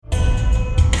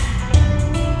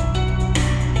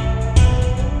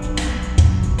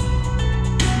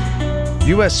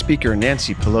U.S. Speaker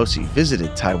Nancy Pelosi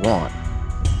visited Taiwan.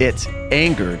 It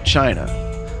angered China,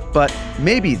 but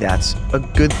maybe that's a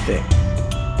good thing.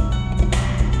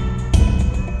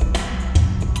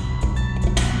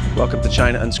 Welcome to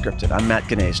China Unscripted. I'm Matt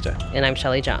Gnesta. And I'm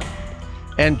Shelley Zhang.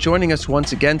 And joining us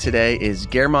once again today is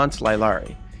Guermont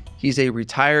Lailari. He's a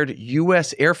retired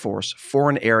U.S. Air Force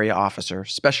Foreign Area Officer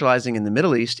specializing in the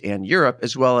Middle East and Europe,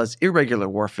 as well as irregular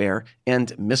warfare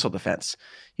and missile defense.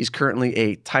 He's currently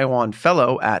a Taiwan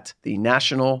Fellow at the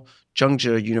National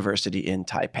Zhengzhou University in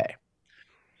Taipei.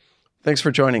 Thanks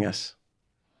for joining us.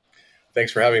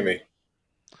 Thanks for having me.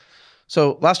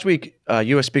 So last week,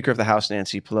 U.S. Speaker of the House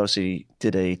Nancy Pelosi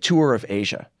did a tour of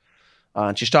Asia.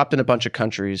 And she stopped in a bunch of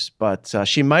countries, but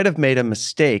she might have made a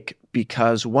mistake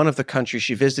because one of the countries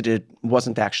she visited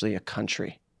wasn't actually a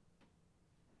country.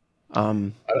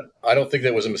 I don't think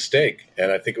that was a mistake,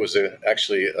 and I think it was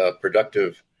actually a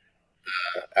productive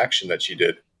action that she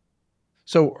did.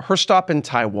 So her stop in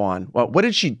Taiwan, well, what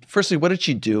did she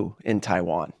do in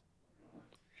Taiwan?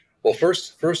 Well,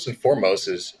 first and foremost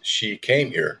is she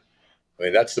came here. I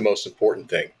mean, that's the most important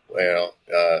thing.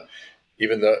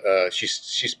 Even though she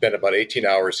spent about 18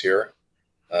 hours here.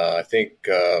 I think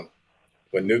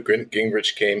when Newt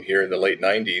Gingrich came here in the late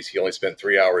 90s, he only spent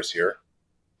 3 hours here.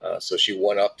 So she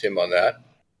one-upped him on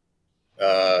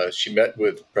that. She met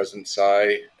with President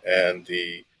Tsai and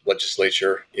the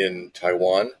legislature in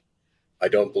Taiwan. I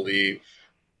don't believe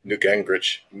Newt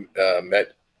Gingrich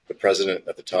met the president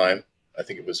at the time. I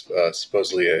think it was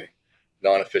supposedly a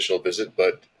non-official visit,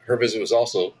 but her visit was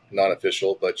also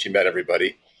non-official, but she met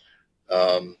everybody.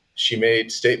 She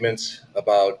made statements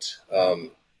about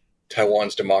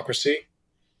Taiwan's democracy,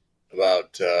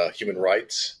 about human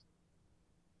rights.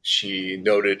 She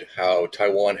noted how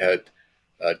Taiwan had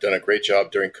done a great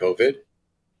job during COVID.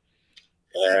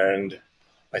 And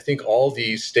I think all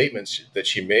these statements that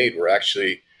she made were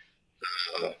actually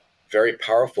very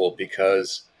powerful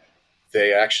because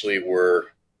they actually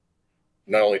were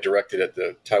not only directed at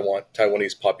the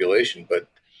Taiwanese population, but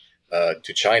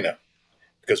to China.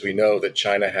 Because we know that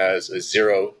China has a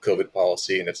zero COVID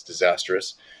policy and it's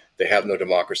disastrous. They have no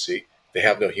democracy. They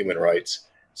have no human rights.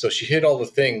 So she hit all the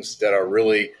things that are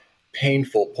really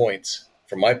painful points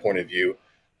from my point of view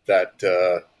that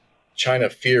China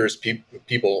fears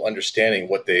people understanding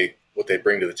what they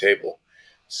bring to the table.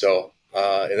 So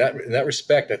in that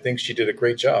respect, I think she did a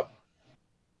great job.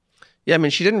 Yeah, I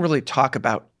mean, she didn't really talk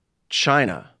about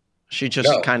China. She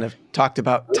just kind of talked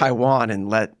about Taiwan and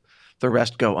let the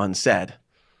rest go unsaid.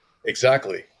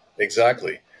 Exactly.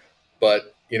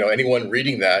 But, anyone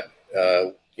reading that,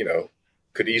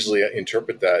 could easily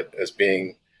interpret that as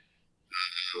being,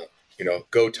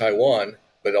 go Taiwan,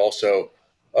 but also,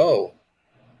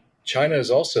 China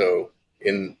is also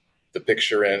in the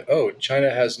picture and, China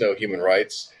has no human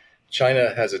rights.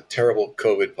 China has a terrible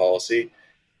COVID policy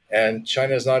and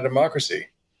China is not a democracy,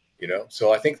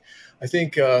 So I think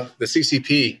the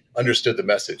CCP understood the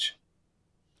message.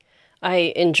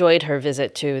 I enjoyed her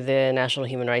visit to the National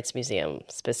Human Rights Museum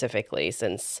specifically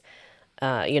since,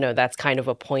 that's kind of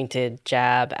a pointed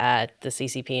jab at the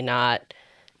CCP not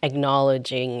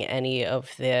acknowledging any of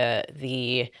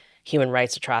the human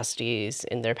rights atrocities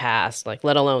in their past, like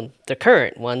let alone the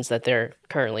current ones that they're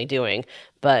currently doing.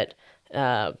 But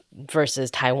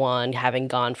versus Taiwan having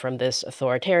gone from this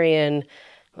authoritarian,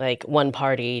 like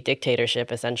one-party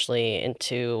dictatorship essentially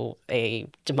into a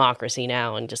democracy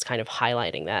now and just kind of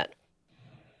highlighting that.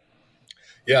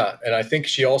 Yeah, and I think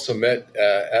she also met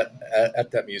at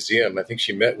that museum. I think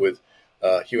she met with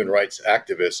human rights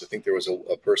activists. I think there was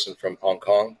a person from Hong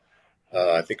Kong.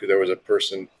 I think there was a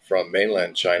person from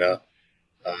mainland China.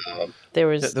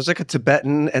 There's like a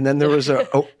Tibetan, and then there was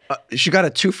she got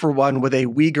a 2-for-1 with a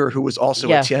Uyghur who was also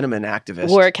a Tiananmen activist.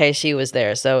 Work Keishi was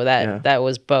there, so that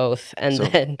was both, and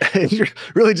then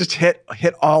really just hit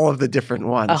all of the different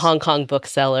ones. A Hong Kong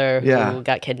bookseller who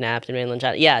got kidnapped in mainland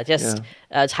China.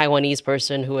 A Taiwanese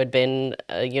person who had been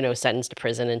sentenced to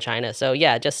prison in China. So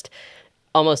just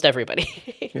almost everybody.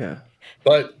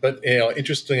 But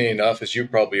interestingly enough, as you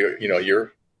probably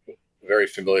you're very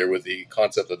familiar with the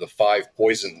concept of the 5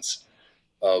 poisons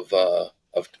of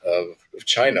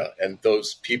China, and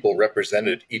those people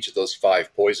represented each of those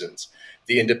 5 poisons: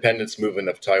 the independence movement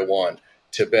of Taiwan,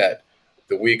 Tibet,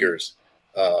 the Uyghurs,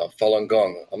 Falun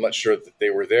Gong. I'm not sure that they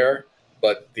were there,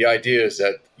 but the idea is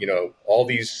that all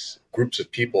these groups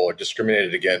of people are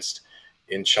discriminated against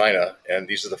in China, and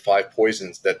these are the 5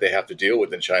 poisons that they have to deal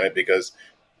with in China because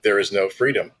there is no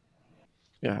freedom.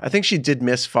 Yeah, I think she did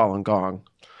miss Falun Gong.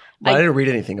 I didn't read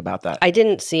anything about that. I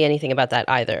didn't see anything about that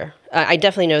either. I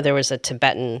definitely know there was a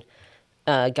Tibetan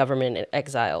government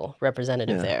exile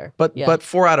representative there. But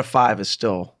 4 out of 5 is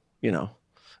still,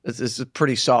 it's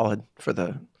pretty solid for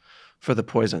the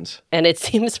poisons. And it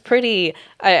seems pretty,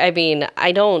 I mean,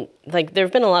 I don't, like, there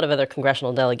have been a lot of other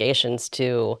congressional delegations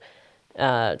to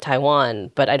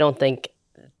Taiwan, but I don't think,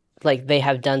 like, they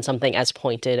have done something as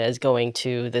pointed as going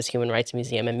to this Human Rights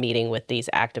Museum and meeting with these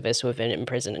activists who have been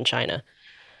imprisoned in China.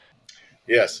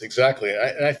 Yes, exactly.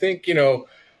 And I think, no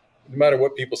matter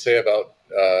what people say about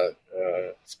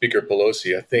Speaker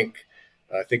Pelosi, I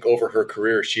think over her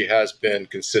career, she has been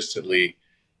consistently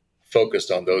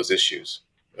focused on those issues.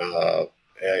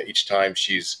 Each time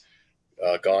she's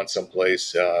gone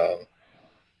someplace,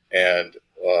 and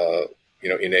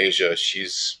in Asia,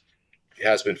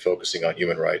 has been focusing on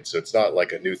human rights. So it's not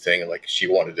like a new thing, like she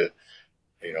wanted to,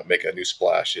 make a new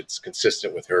splash. It's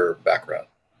consistent with her background.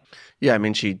 Yeah, I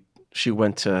mean, she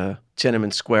went to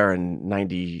Tiananmen Square in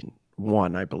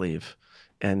 '91, I believe,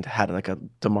 and had like a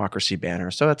democracy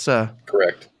banner. So that's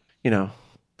correct.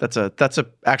 That's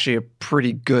actually a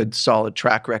pretty good, solid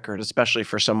track record, especially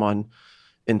for someone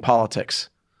in politics.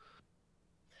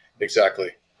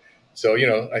 Exactly. So,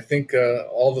 I think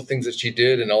all the things that she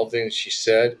did and all the things she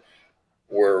said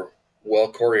were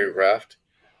well choreographed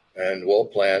and well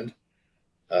planned.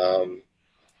 And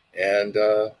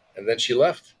then she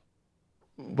left.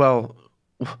 Well,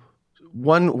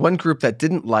 one group that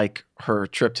didn't like her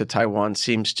trip to Taiwan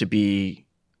seems to be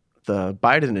the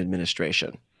Biden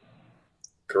administration.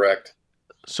 Correct.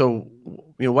 So,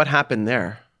 what happened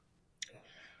there?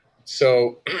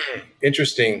 So,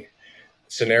 interesting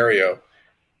scenario.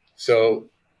 So,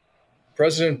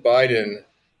 President Biden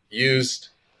used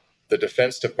the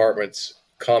Defense Department's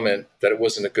comment that it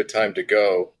wasn't a good time to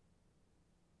go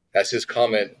as his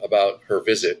comment about her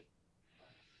visit.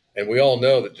 And we all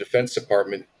know that the Defense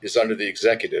Department is under the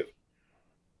executive.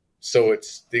 So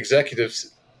it's the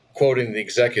executives quoting the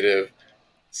executive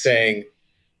saying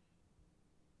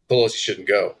Pelosi shouldn't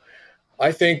go.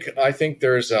 I think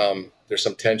there's some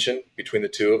tension between the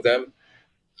two of them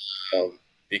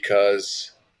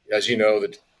because, as you know,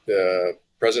 the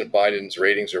President Biden's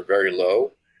ratings are very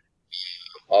low.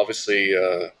 Obviously,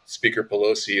 Speaker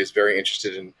Pelosi is very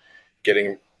interested in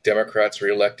getting Democrats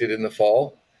reelected in the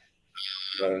fall.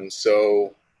 And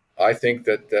so I think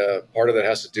that part of that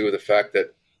has to do with the fact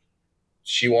that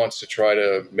she wants to try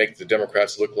to make the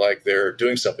Democrats look like they're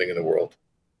doing something in the world.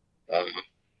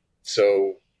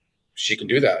 So she can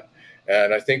do that.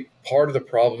 And I think part of the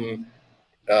problem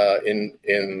in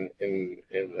the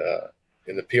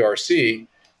PRC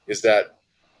is that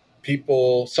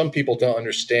some people don't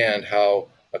understand how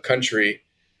a country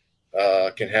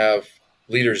can have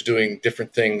leaders doing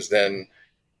different things than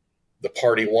the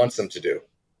party wants them to do.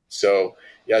 So,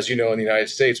 as you know, in the United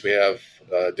States, we have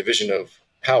a division of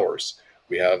powers.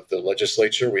 We have the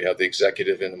legislature, we have the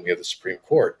executive, and we have the Supreme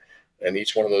Court. And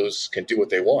each one of those can do what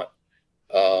they want.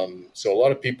 So a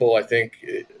lot of people, I think,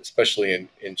 especially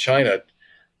in China,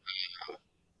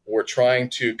 were trying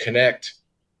to connect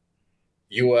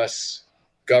U.S.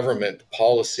 government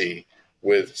policy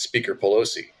with Speaker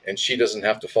Pelosi, and she doesn't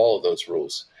have to follow those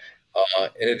rules.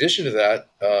 In addition to that,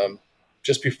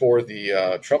 just before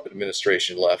the Trump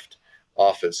administration left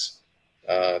office,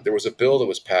 there was a bill that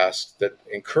was passed that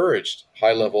encouraged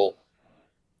high-level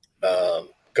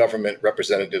government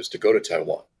representatives to go to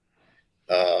Taiwan.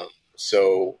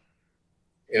 So,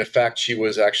 in fact, she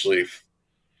was actually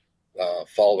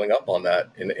following up on that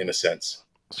in a sense.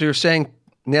 So you're saying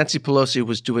Nancy Pelosi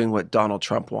was doing what Donald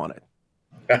Trump wanted?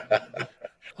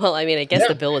 Well, I mean, I guess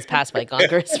the bill was passed by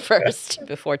Congress first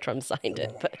before Trump signed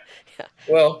it. But yeah.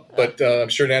 Well, but I'm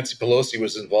sure Nancy Pelosi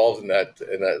was involved in that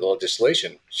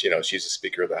legislation. She's the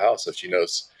Speaker of the House, so she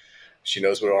knows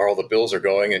where all the bills are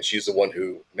going, and she's the one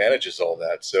who manages all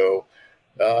that. So,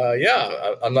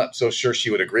 I'm not so sure she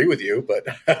would agree with you, but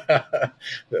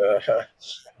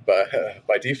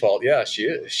by default, yeah,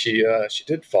 she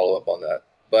did follow up on that.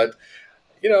 But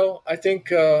I think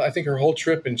her whole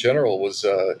trip in general was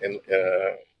a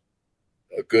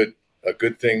good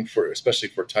thing especially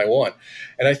for Taiwan.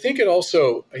 And I think it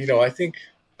also, I think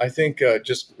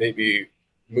just maybe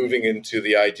moving into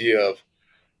the idea of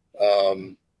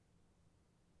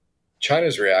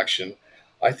China's reaction,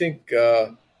 I think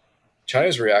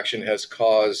China's reaction has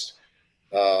caused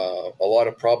a lot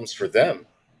of problems for them.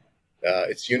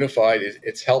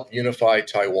 It's helped unify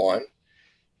Taiwan.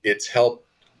 It's helped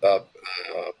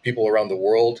people around the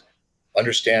world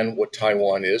understand what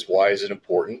Taiwan is. Why is it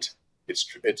important?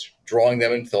 It's drawing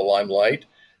them into the limelight.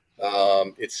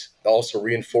 It's also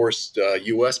reinforced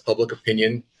U.S. public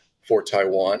opinion for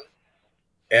Taiwan.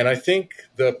 And I think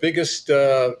the biggest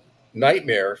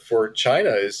nightmare for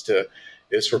China is to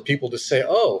is for people to say,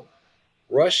 oh,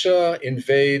 Russia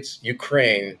invades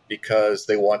Ukraine because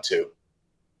they want to.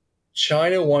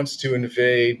 China wants to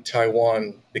invade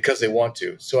Taiwan because they want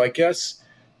to. So I guess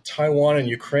Taiwan and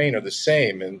Ukraine are the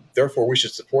same, and therefore we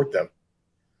should support them.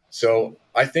 So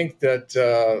I think that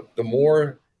the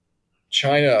more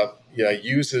China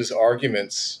uses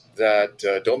arguments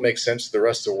that don't make sense to the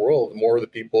rest of the world, the more the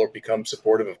people become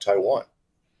supportive of Taiwan.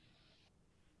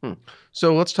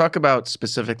 So let's talk about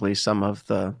specifically some of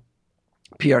the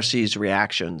PRC's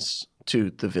reactions to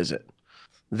the visit.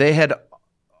 They had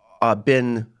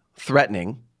been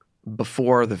threatening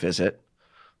before the visit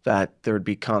that there would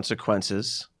be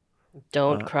consequences.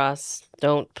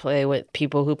 Don't play with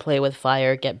people who play with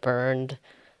fire, get burned,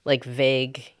 like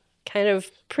vague, kind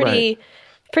of pretty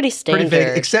standard. Pretty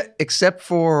vague, except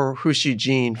for Hu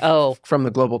Xijin from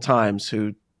the Global Times,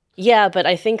 who... Yeah, but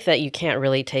I think that you can't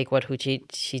really take what Hu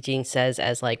Xijin says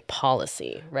as like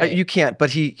policy, right? You can't,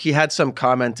 but he had some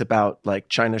comment about like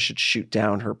China should shoot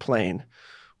down her plane,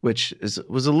 which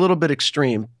was a little bit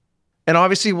extreme. And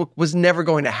obviously was never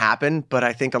going to happen, but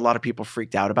I think a lot of people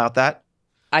freaked out about that.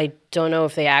 I don't know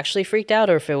if they actually freaked out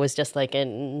or if it was just like a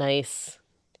nice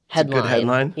headline. It's a good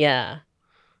headline? Yeah.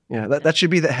 Yeah, that should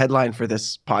be the headline for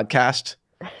this podcast.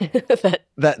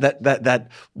 that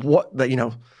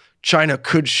China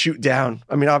could shoot down.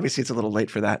 I mean, obviously it's a little late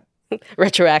for that.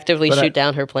 Retroactively shoot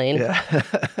down her plane. Yeah.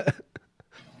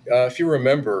 If you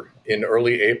remember, in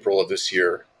early April of this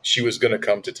year, she was going to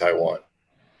come to Taiwan.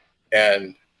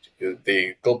 And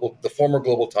the former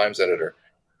Global Times editor,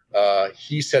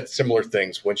 he said similar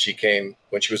things when she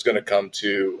was going to come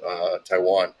to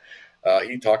Taiwan.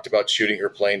 He talked about shooting her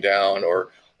plane down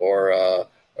or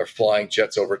flying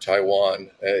jets over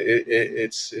Taiwan.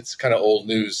 It's kind of old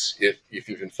news if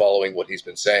you've been following what he's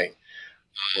been saying.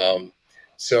 And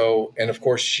of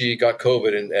course she got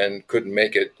COVID and couldn't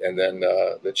make it, and then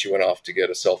she went off to get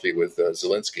a selfie with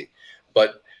Zelensky.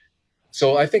 But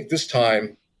so I think this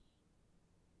time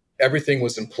everything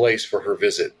was in place for her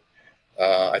visit.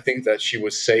 I think that she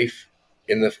was safe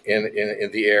in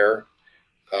the air,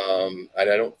 and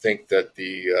I don't think that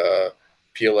the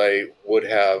PLA would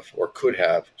have or could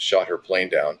have shot her plane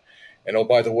down. And oh,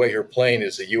 by the way, her plane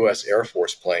is a U.S. Air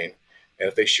Force plane, and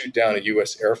if they shoot down a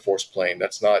U.S. Air Force plane,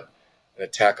 that's not an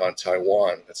attack on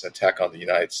Taiwan. That's an attack on the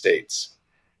United States.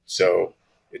 So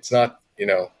it's not,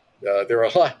 there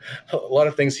are a lot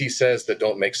of things he says that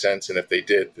don't make sense, and if they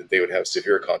did, that they would have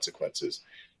severe consequences.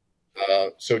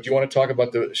 So do you want to talk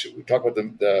about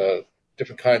the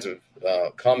different kinds of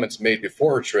comments made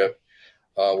before her trip?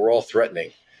 Were all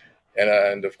threatening.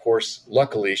 And of course,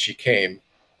 luckily she came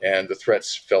and the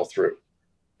threats fell through.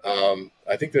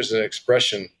 I think there's an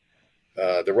expression,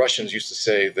 the Russians used to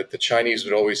say that the Chinese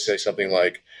would always say something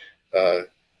like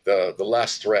the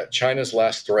last threat, China's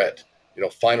last threat,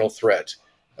 final threat.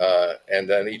 And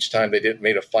then each time they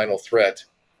made a final threat,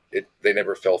 they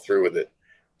never fell through with it.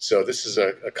 So this is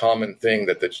a common thing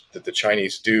that the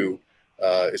Chinese do,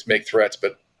 is make threats,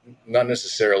 but not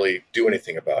necessarily do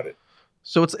anything about it.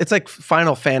 So it's like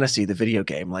Final Fantasy, the video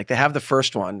game. Like they have the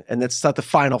first one, and it's not the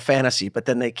Final Fantasy, but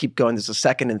then they keep going. There's a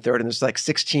second and third, and there's like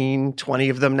 16, 20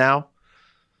 of them now.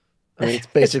 I mean, it's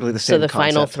basically the same concept. So the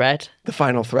final threat? The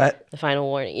final threat. The final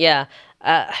warning. Yeah.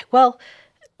 Well,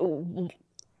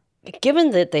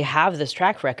 given that they have this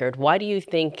track record, why do you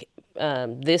think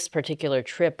this particular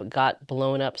trip got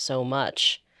blown up so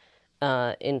much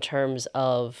in terms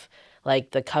of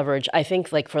like the coverage? I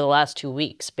think like for the last 2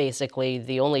 weeks, basically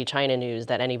the only China news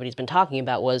that anybody's been talking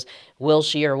about was, will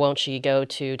she or won't she go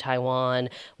to Taiwan?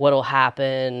 What'll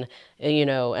happen?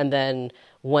 And then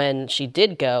when she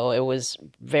did go, it was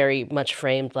very much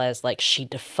framed as like she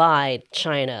defied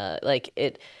China. Like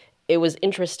it was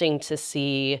interesting to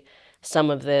see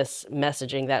some of this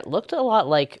messaging that looked a lot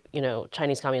like,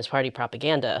 Chinese Communist Party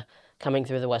propaganda coming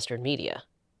through the Western media.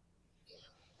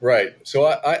 Right. So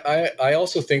I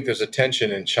also think there's a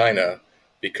tension in China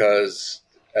because,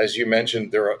 as you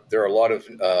mentioned, there are a lot of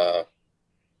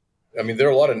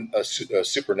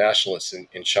super nationalists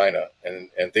in China,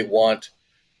 and they want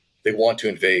to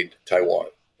invade Taiwan.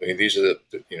 I mean, these are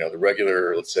the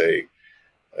regular, let's say,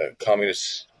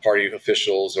 Communist Party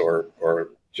officials or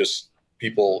just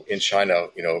people in China,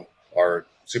 are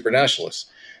super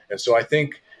nationalists, and so I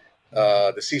think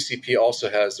the CCP also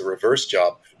has the reverse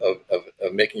job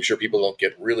of making sure people don't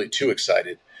get really too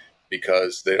excited,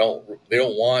 because they don't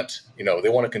want, they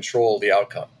want to control the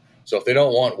outcome. So if they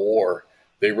don't want war,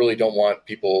 they really don't want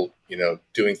people,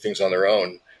 doing things on their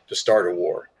own to start a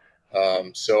war.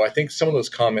 So I think some of those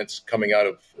comments coming out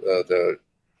of the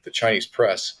Chinese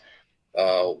press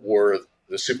were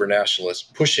the super nationalists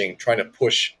trying to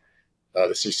push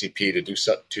the CCP to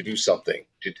do something,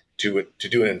 to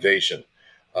do an invasion.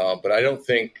 But I don't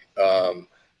think an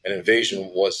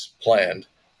invasion was planned.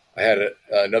 I had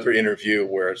another interview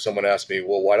where someone asked me,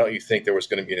 well, why don't you think there was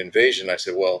going to be an invasion? I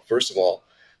said, well, first of all,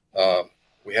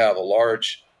 we have a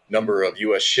large number of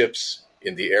U.S. ships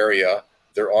in the area.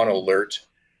 They're on alert.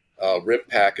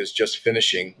 RIMPAC is just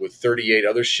finishing with 38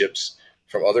 other ships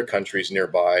from other countries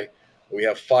nearby. We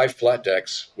have 5 flat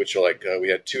decks, which are like we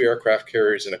had 2 aircraft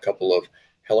carriers and a couple of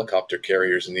helicopter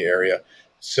carriers in the area.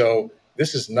 So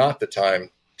this is not the time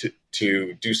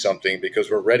to do something because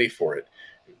we're ready for it.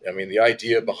 I mean, the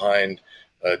idea behind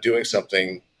doing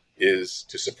something is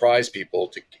to surprise people,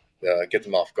 to get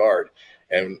them off guard.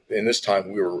 And in this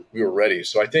time, we were ready.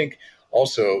 So I think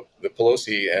also the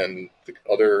Pelosi and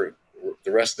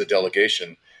the rest of the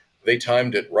delegation, they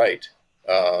timed it right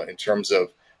in terms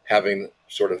of having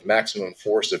sort of maximum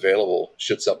force available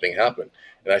should something happen.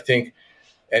 And I think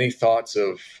any thoughts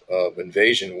of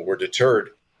invasion were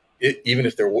deterred, even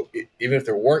if there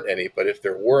weren't any. But if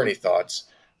there were any thoughts,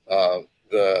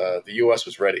 the U.S.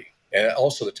 was ready, and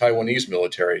also the Taiwanese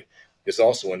military is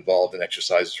also involved in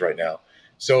exercises right now.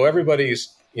 So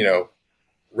everybody's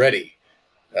ready,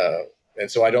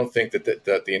 and so I don't think that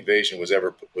the invasion was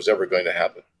ever going to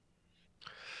happen.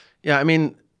 Yeah, I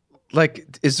mean,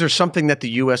 like, is there something that the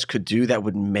U.S. could do that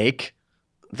would make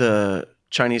the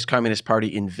Chinese Communist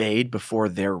Party invade before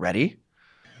they're ready?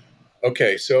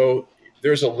 Okay, so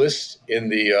there's a list in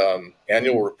the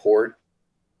annual report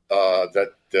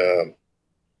that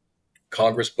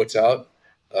Congress puts out,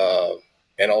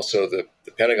 and also the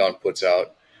Pentagon puts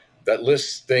out, that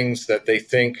lists things that they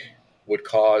think would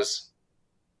cause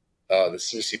the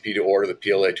CCP to order the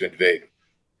PLA to invade.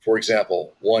 For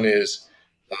example, one is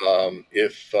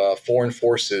if foreign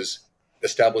forces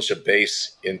establish a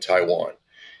base in Taiwan,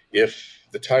 if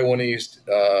the Taiwanese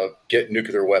get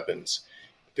nuclear weapons,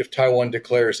 if Taiwan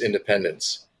declares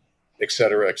independence, et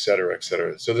cetera, et cetera, et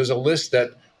cetera. So there's a list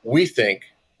that we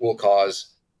think will cause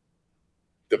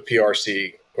the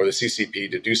PRC or the CCP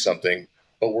to do something,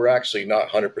 but we're actually not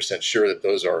 100% sure that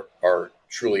those are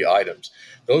truly items.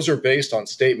 Those are based on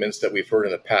statements that we've heard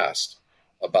in the past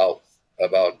about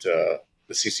the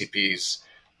CCP's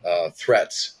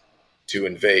threats to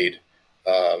invade.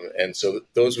 And so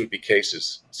those would be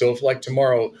cases. So if, like,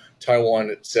 tomorrow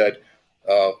Taiwan said,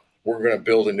 we're going to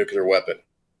build a nuclear weapon,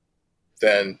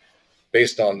 then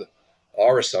based on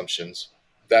our assumptions,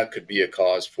 that could be a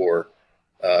cause for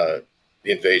the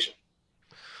invasion.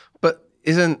 But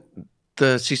isn't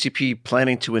the CCP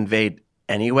planning to invade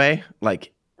anyway,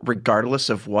 like regardless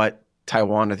of what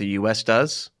Taiwan or the U.S.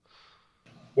 does?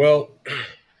 Well,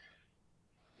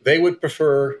 they would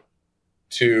prefer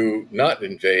to not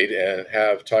invade and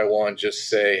have Taiwan just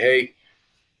say, hey,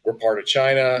 we're part of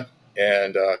China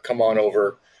and come on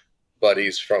over,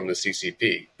 buddies from the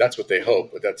CCP. That's what they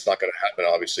hope, but that's not going to happen,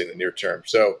 obviously, in the near term.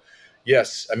 So,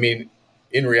 yes, I mean,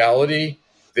 in reality,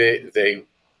 they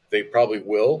probably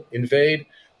will invade,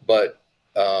 but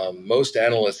most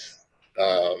analysts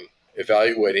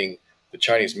evaluating the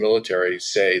Chinese military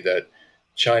say that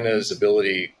China's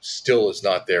ability still is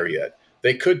not there yet.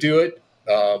 They could do it,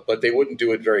 but they wouldn't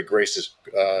do it very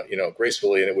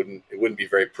gracefully, and it wouldn't be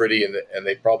very pretty, and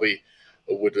they probably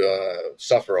would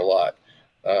suffer a lot.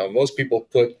 Most people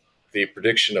put the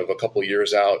prediction of a couple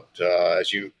years out,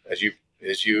 as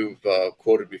you've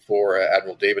quoted before.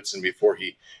 Admiral Davidson, before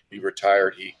he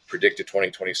retired, he predicted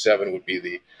 2027 would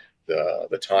be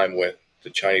the time when the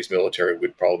Chinese military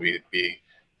would probably be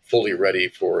fully ready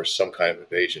for some kind of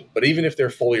invasion. But even if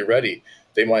they're fully ready,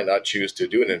 they might not choose to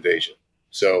do an invasion.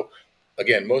 So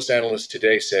again, most analysts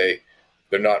today say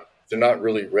they're not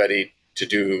really ready to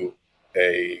do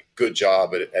a good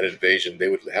job at invasion. They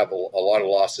would have a lot of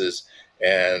losses,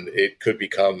 and it could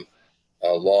become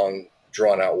a long,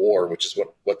 drawn-out war, which is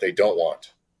what they don't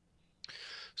want.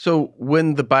 So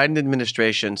when the Biden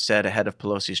administration said ahead of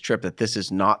Pelosi's trip that this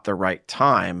is not the right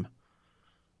time,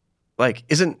 like,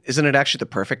 isn't it actually the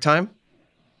perfect time?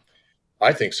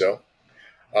 I think so.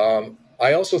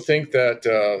 I also think that,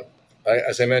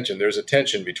 as I mentioned, there's a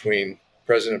tension between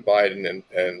President Biden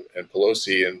and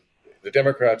Pelosi, and the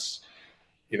Democrats,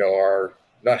 are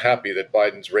not happy that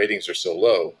Biden's ratings are so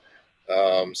low.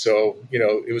 So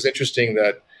it was interesting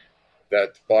that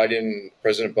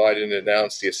President Biden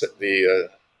announced the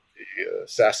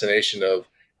assassination of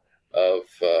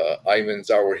Ayman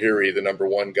Zawahiri, the number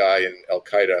one guy in Al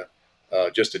Qaeda,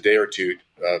 just a day or two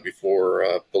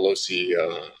before Pelosi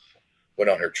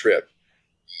went on her trip.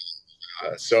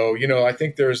 So I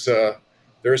think there is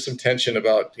some tension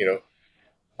about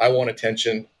I want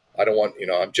attention. I don't want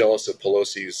I'm jealous of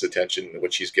Pelosi's attention and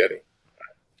what she's getting.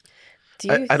 Do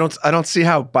you I don't see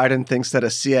how Biden thinks that a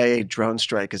CIA drone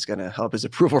strike is going to help his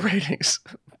approval ratings.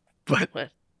 But what?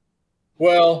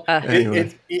 Well,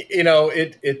 Anyway.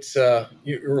 it's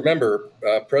you remember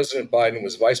President Biden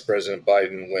was Vice President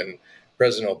Biden when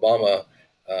President Obama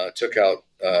took out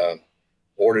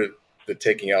ordered the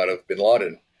taking out of Bin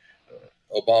Laden.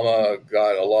 Obama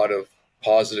got a lot of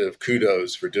positive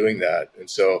kudos for doing that, and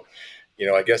so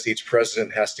I guess each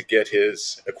president has to get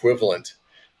his equivalent.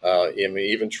 I mean,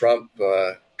 even Trump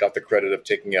got the credit of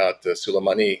taking out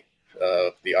Soleimani,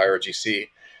 the IRGC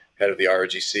head of the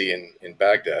IRGC in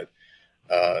Baghdad.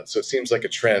 So it seems like a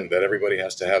trend that everybody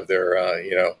has to have their,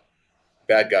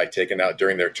 bad guy taken out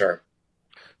during their term.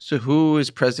 So who is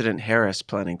President Harris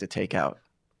planning to take out?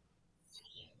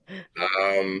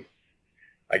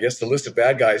 I guess the list of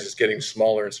bad guys is getting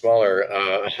smaller and smaller.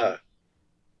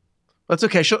 That's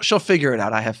okay. She'll figure it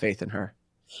out. I have faith in her.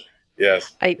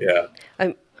 Yes.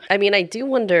 I mean, I do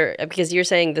wonder, because you're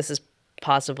saying this is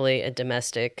possibly a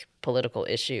domestic political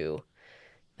issue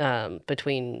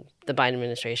between the Biden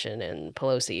administration and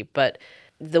Pelosi, but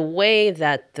the way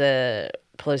that the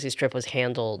Pelosi's trip was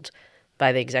handled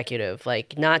by the executive,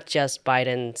 like not just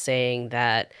Biden saying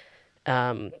that,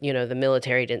 the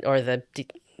military didn't, or the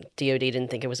DOD didn't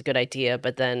think it was a good idea,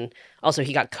 but then also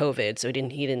he got COVID, so he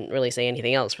didn't really say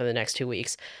anything else for the next 2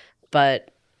 weeks.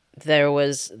 But there were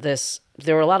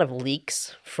a lot of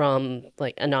leaks from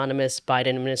like anonymous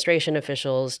Biden administration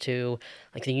officials to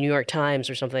like the New York Times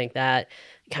or something like that,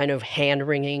 kind of hand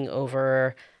wringing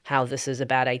over how this is a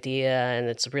bad idea and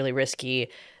it's really risky.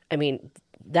 I mean,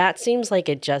 that seems like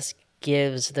it just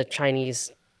gives the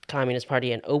Chinese Communist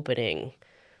Party an opening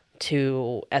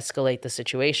to escalate the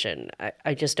situation.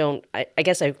 I just don't, I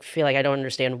guess I feel like I don't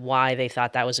understand why they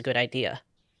thought that was a good idea.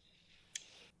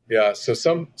 Yeah. So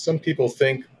some people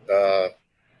think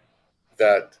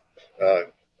that,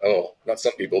 not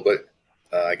some people, but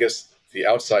I guess the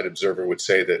outside observer would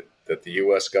say that the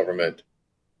U.S. government,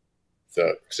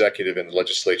 the executive and the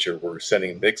legislature were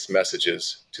sending mixed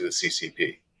messages to the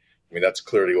CCP. I mean, that's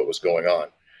clearly what was going on.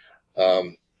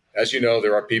 As you know,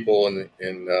 there are people in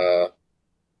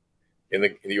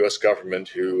the U.S. government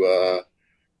who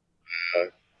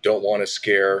don't want to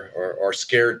scare or are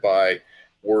scared by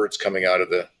words coming out of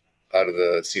the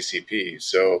CCP.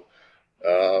 So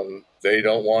they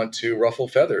don't want to ruffle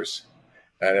feathers.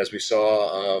 And as we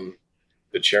saw,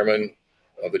 the chairman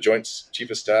of the Joint Chief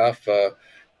of Staff,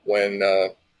 when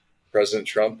President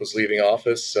Trump was leaving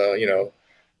office,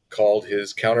 called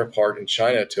his counterpart in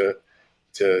China to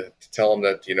tell him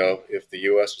that, if the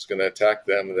U.S. was going to attack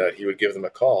them, that he would give them a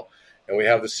call. And we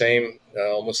have the same,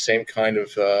 almost same kind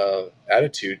of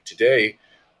attitude today,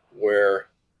 where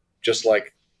just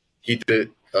like he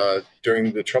did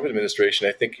during the Trump administration,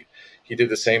 I think he did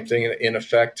the same thing in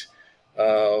effect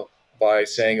by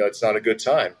saying, it's not a good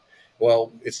time.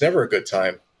 Well, it's never a good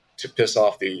time to piss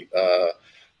off the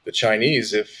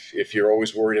Chinese if you're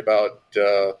always worried about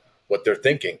what they're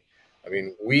thinking. I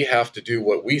mean, we have to do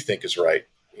what we think is right.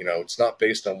 It's not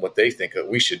based on what they think that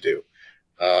we should do.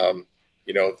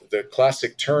 The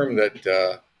classic term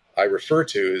that I refer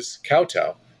to is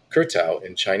kowtow, kurtao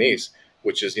in Chinese,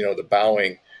 which is, the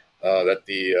bowing that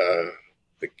the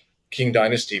Qing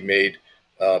dynasty made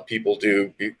people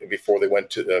do before they went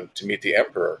to meet the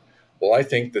emperor. Well, I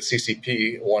think the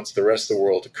CCP wants the rest of the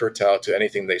world to kowtow to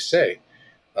anything they say.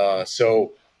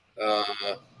 So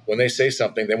when they say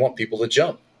something, they want people to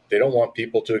jump. They don't want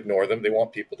people to ignore them. They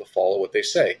want people to follow what they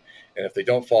say. And if they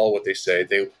don't follow what they say,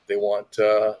 they want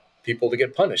people to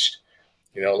get punished,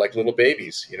 like little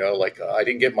babies, like I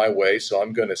didn't get my way, so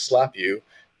I'm going to slap you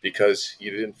because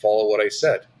you didn't follow what I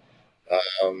said.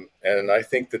 And I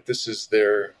think that this is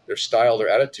their style, their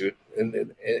attitude.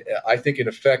 And I think, in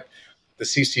effect, the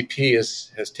CCP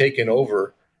has taken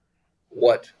over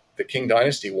what the Qing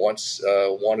dynasty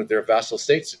wanted their vassal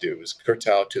states to do, is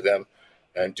kowtow to them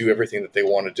and do everything that they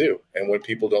want to do. And when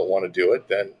people don't want to do it,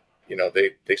 then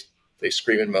they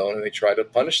scream and moan and they try to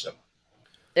punish them.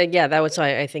 Yeah, that was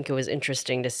why I think it was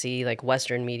interesting to see like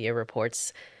Western media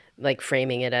reports like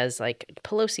framing it as like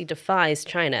Pelosi defies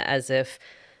China, as if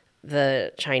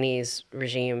the Chinese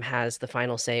regime has the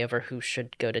final say over who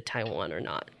should go to Taiwan or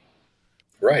not.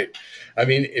 Right. I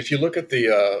mean, if you look at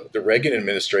the Reagan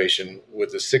administration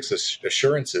with the 6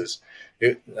 assurances,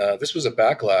 this was a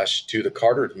backlash to the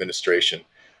Carter administration.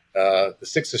 The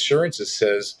 6 assurances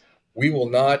says we will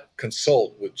not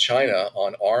consult with China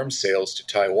on arms sales to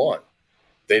Taiwan.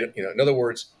 In other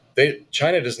words,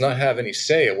 China does not have any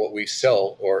say in what we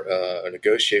sell or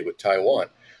negotiate with Taiwan.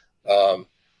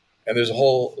 And there's a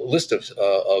whole list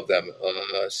of them.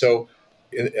 So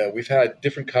we've had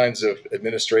different kinds of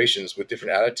administrations with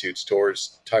different attitudes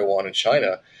towards Taiwan and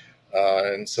China.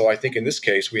 And so I think in this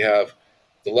case, we have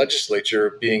the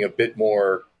legislature being a bit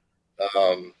more,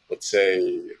 let's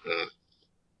say,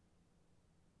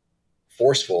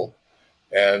 forceful,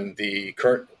 and the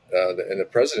current and the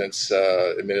president's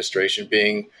administration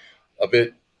being a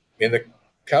bit in the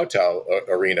kowtow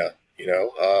arena.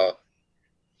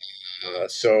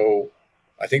 So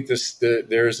I think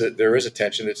there is a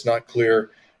tension. It's not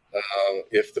clear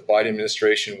if the Biden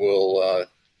administration will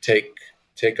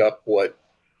take up what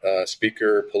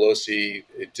Speaker Pelosi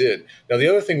did. Now, the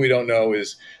other thing we don't know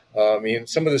is,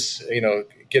 some of this,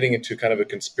 getting into kind of a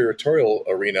conspiratorial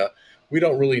arena, we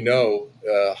don't really know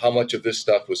how much of this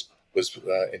stuff was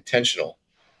intentional,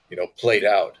 played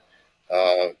out,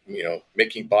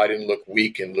 making Biden look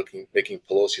weak and making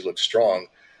Pelosi look strong.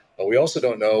 We also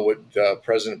don't know what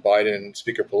President Biden and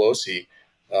Speaker Pelosi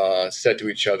said to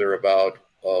each other about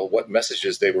what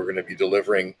messages they were going to be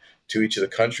delivering to each of the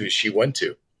countries she went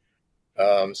to.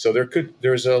 So there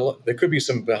could be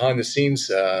some behind the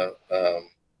scenes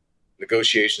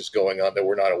negotiations going on that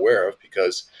we're not aware of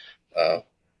because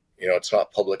it's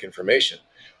not public information.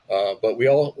 But we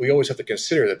always have to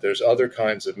consider that there's other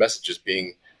kinds of messages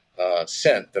being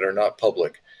sent that are not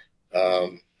public.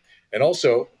 And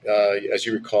also, as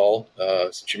you recall,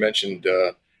 since you mentioned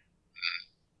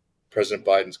President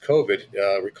Biden's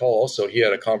COVID, recall also he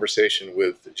had a conversation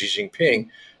with Xi Jinping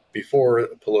before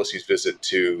Pelosi's visit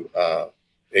to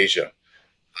Asia.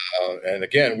 And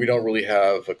again, we don't really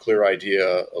have a clear idea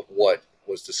of what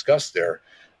was discussed there.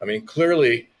 I mean,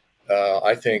 clearly,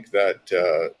 I think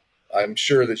that I'm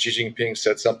sure that Xi Jinping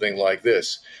said something like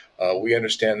this. We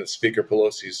understand that Speaker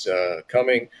Pelosi's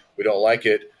coming. We don't like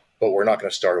it, but we're not going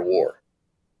to start a war.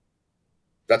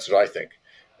 That's what I think.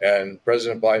 And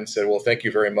President Biden said, well, thank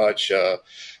you very much.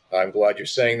 I'm glad you're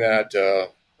saying that.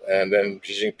 And then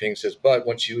Xi Jinping says, but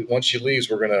once she leaves,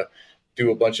 we're going to do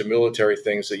a bunch of military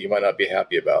things that you might not be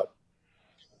happy about.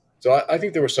 So I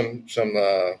think there were some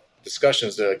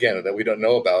discussions that we don't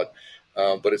know about,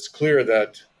 but it's clear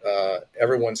that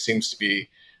everyone seems to be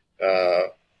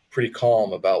pretty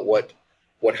calm about what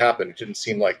happened. It didn't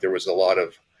seem like there was a lot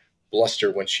of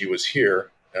bluster when she was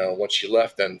here. Once she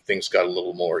left, then things got a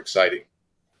little more exciting.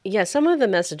 Yeah, some of the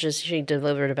messages she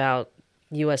delivered about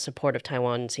U.S. support of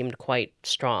Taiwan seemed quite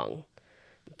strong,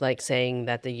 like saying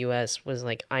that the U.S. was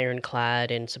like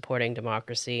ironclad in supporting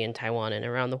democracy in Taiwan and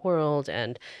around the world,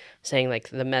 and saying like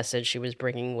the message she was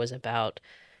bringing was about,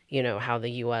 how the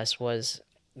U.S. was,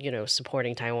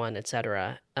 supporting Taiwan,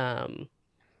 etc.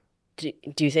 Do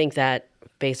you think that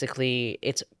basically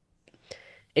it's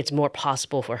more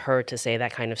possible for her to say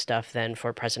that kind of stuff than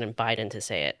for President Biden to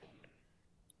say it?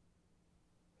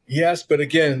 Yes, but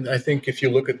again, I think if you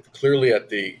look clearly at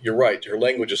you're right, her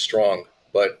language is strong,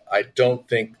 but I don't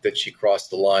think that she crossed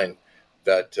the line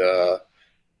that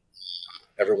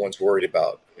everyone's worried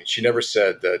about. I mean, she never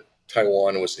said that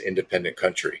Taiwan was an independent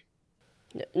country.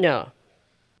 No.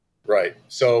 Right.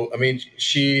 So, I mean,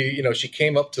 she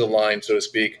came up to the line, so to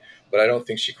speak, but I don't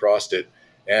think she crossed it.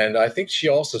 And I think she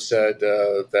also said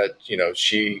that,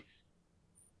 she's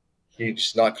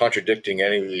not contradicting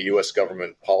any of the U.S.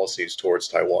 government policies towards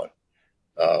Taiwan,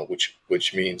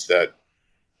 which means that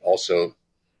also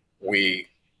we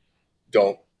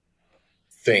don't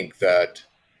think that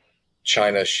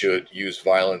China should use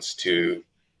violence to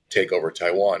take over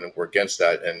Taiwan, and we're against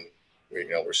that, and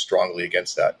we're strongly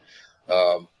against that.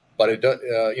 But it does,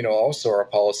 also our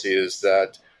policy is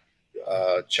that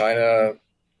China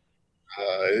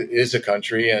is a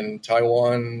country and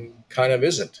Taiwan kind of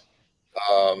isn't.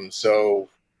 So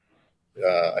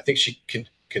I think she can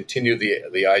continue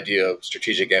the idea of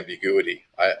strategic ambiguity.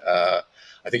 I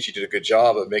think she did a good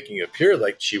job of making it appear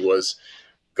like she was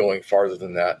going farther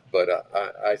than that, but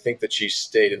I think that she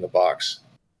stayed in the box.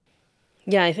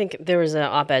 Yeah, I think there was an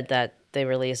op-ed that they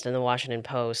released in the Washington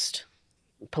Post,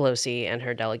 Pelosi and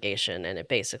her delegation, and it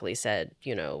basically said,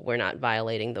 we're not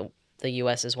violating the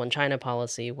U.S.'s One China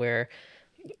policy. We're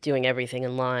doing everything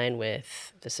in line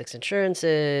with the six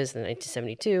insurances, the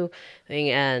 1972 thing,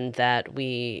 and that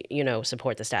we,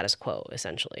 support the status quo,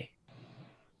 essentially.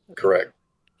 Correct.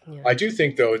 Yeah. I do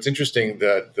think, though, it's interesting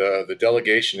that the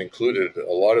delegation included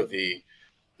a lot of the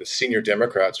senior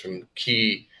Democrats from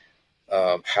key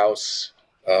House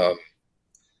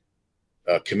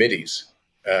committees.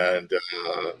 And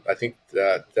I think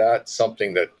that that's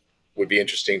something that would be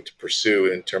interesting to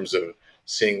pursue in terms of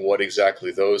seeing what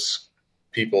exactly those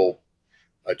people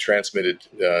transmitted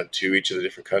to each of the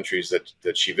different countries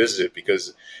that she visited,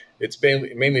 because it's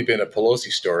mainly been a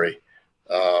Pelosi story.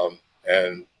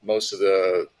 And most of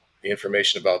the the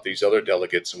information about these other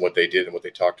delegates and what they did and what they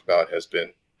talked about has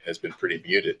been pretty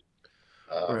muted.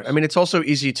 Right. I mean, it's also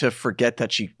easy to forget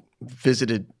that she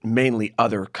visited mainly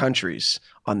other countries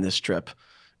on this trip,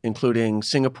 including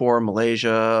Singapore,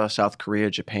 Malaysia, South Korea,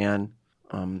 Japan.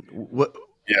 What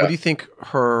do you think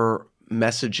her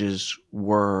messages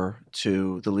were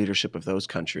to the leadership of those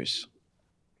countries?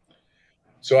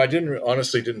 So I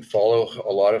honestly didn't follow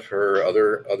a lot of her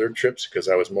other trips because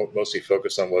I was mostly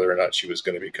focused on whether or not she was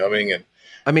going to be coming. And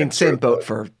I mean, same boat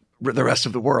for the rest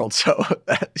of the world. So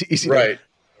that's easy. Right.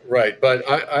 Right. But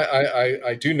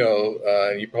I do know,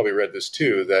 and you probably read this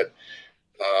too, that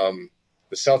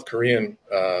the South Korean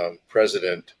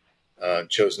president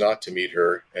chose not to meet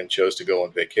her and chose to go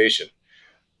on vacation.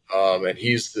 And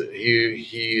he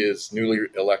is newly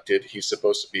elected. He's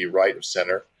supposed to be right of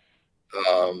center.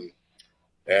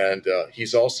 And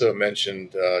he's also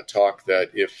mentioned talk that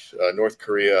if North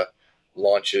Korea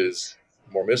launches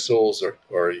more missiles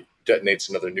or detonates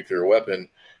another nuclear weapon,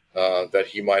 that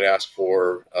he might ask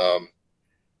for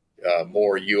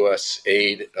more U.S.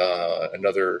 aid,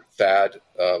 another THAAD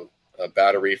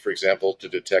battery, for example, to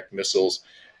detect missiles.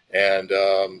 And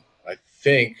I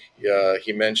think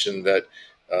he mentioned that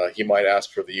he might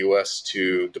ask for the U.S.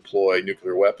 to deploy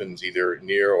nuclear weapons either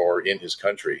near or in his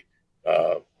country.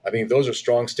 I mean, those are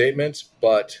strong statements,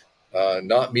 but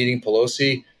not meeting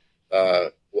Pelosi,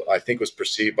 I think, was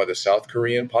perceived by the South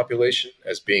Korean population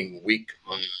as being weak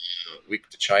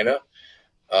to China.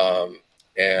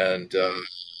 And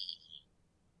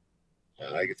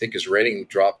I think his rating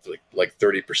dropped like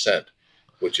 30%,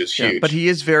 which is huge. Yeah, but he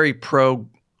is very pro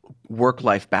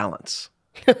work-life balance.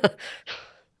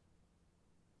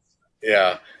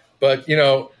 Yeah. But,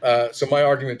 so my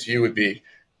argument to you would be,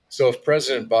 so if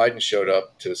President Biden showed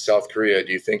up to South Korea,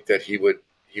 do you think that he would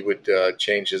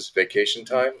change his vacation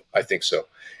time? I think so.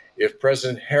 If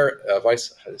President Harris, I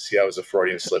was a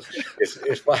Freudian slip.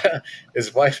 If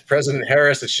Vice President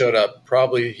Harris had showed up,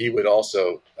 probably he would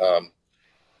also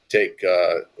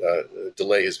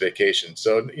delay his vacation.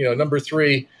 So, number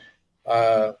three,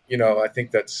 I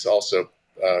think that's also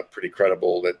pretty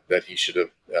credible that he should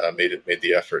have made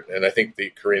the effort, and I think the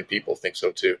Korean people think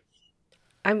so too.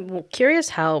 I'm curious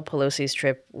how Pelosi's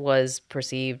trip was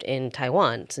perceived in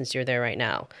Taiwan, since you're there right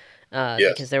now.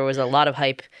 Yes. Because there was a lot of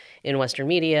hype in Western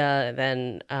media,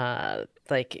 then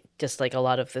just a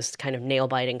lot of this kind of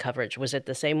nail-biting coverage. Was it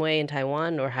the same way in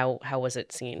Taiwan, or how was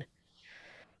it seen?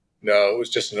 No, it was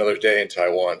just another day in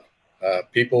Taiwan.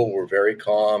 People were very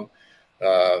calm.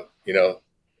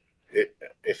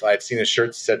 If I had seen a shirt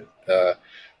that said,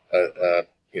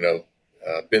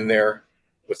 been there.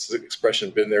 What's the expression?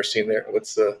 Been there, seen there.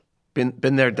 What's the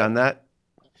been there, done that?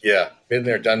 Yeah, been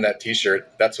there, done that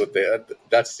T-shirt. That's what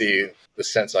that's the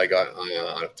sense I got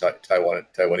out of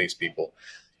Taiwanese people.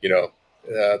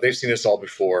 They've seen this all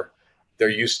before. They're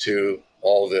used to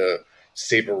all the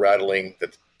saber rattling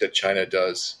that China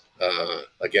does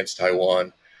against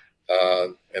Taiwan,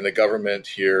 and the government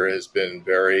here has been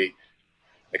very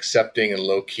accepting and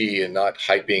low key and not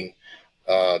hyping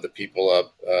the people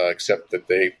up, except that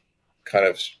they kind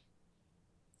of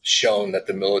shown that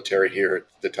the military here,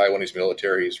 the Taiwanese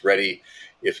military, is ready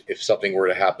if something were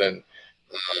to happen.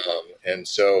 And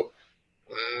so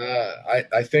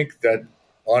I think that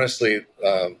honestly,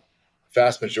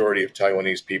 vast majority of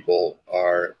Taiwanese people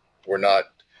were not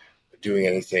doing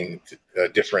anything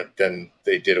different than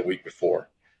they did a week before.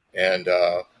 And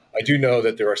I do know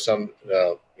that there are some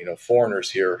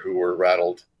foreigners here who were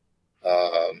rattled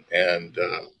and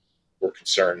were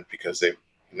concerned because they've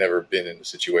never been in a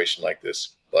situation like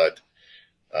this. But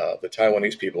the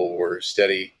Taiwanese people were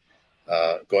steady,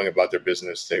 going about their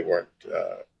business. They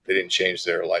didn't change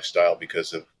their lifestyle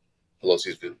because of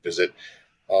Pelosi's visit.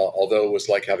 Although it was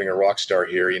like having a rock star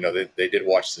here, they did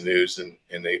watch the news and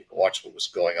they watched what was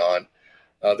going on.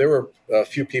 There were a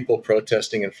few people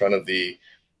protesting in front of the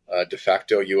de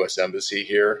facto U.S. embassy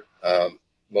here,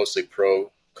 mostly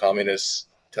pro-communist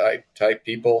type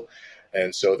people.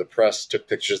 And so the press took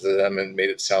pictures of them and made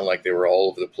it sound like they were all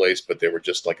over the place, but there were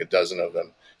just like a dozen of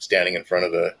them standing in front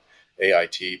of the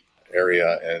AIT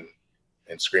area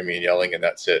and screaming and yelling, and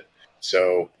that's it.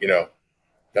 So,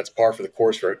 that's par for the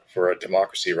course for a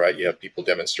democracy, right? You have people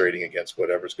demonstrating against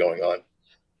whatever's going on.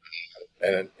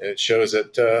 And it shows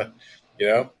that,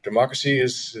 democracy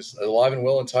is alive and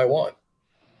well in Taiwan.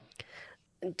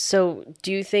 So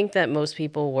do you think that most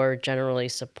people were generally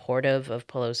supportive of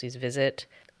Pelosi's visit?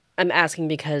 I'm asking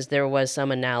because there was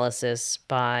some analysis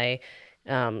by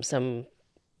some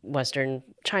Western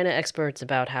China experts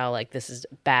about how this is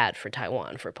bad for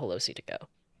Taiwan for Pelosi to go.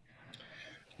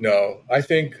 No, I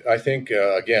think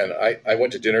again, I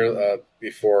went to dinner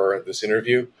before this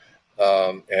interview.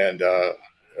 and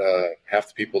half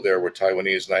the people there were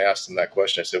Taiwanese. And I asked them that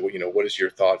question. I said, well, what is your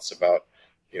thoughts about,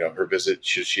 her visit?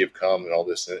 Should she have come and all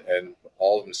this? And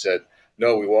all of them said,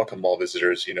 no, we welcome all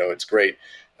visitors. It's great.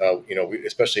 We,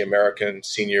 especially American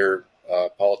senior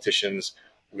politicians,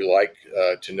 we like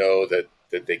to know that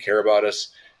they care about us.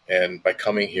 And by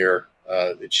coming here,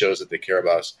 it shows that they care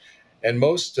about us. And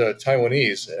most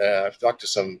Taiwanese, I've talked to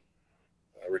some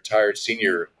retired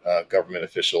senior government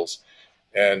officials,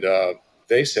 and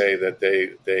they say that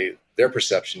their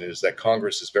perception is that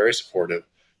Congress is very supportive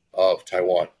of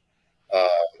Taiwan,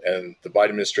 and the Biden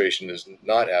administration is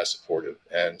not as supportive.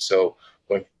 And so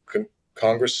when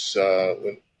Congress,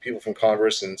 when people from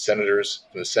Congress and senators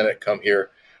from the Senate come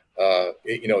here,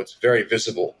 it's very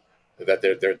visible that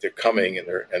they're coming and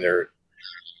they're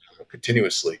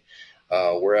continuously,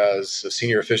 whereas the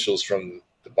senior officials from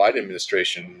the Biden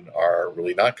administration are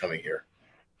really not coming here.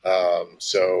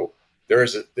 So there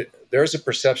is a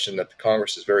perception that the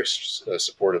Congress is very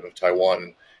supportive of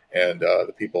Taiwan, and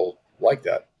the people like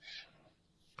that.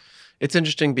 It's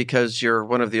interesting because you're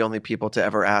one of the only people to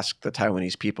ever ask the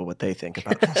Taiwanese people what they think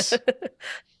about this.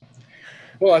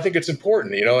 Well, I think it's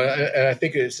important, and I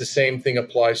think it's the same thing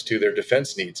applies to their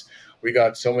defense needs. We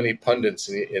got so many pundits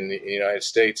in the United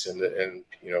States and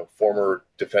former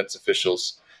defense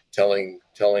officials telling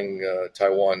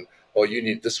Taiwan, oh, you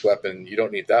need this weapon, you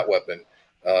don't need that weapon.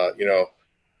 I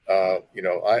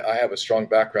have a strong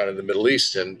background in the Middle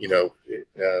East, and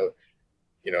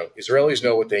Israelis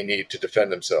know what they need to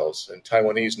defend themselves, and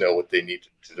Taiwanese know what they need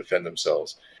to defend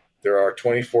themselves. There are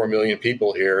 24 million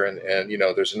people here, and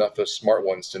there's enough of smart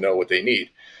ones to know what they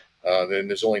need. Then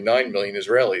there's only 9 million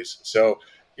Israelis. So,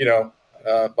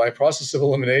 by process of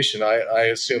elimination, I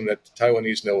assume that the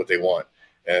Taiwanese know what they want,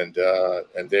 and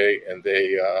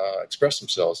they express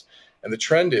themselves. And the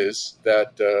trend is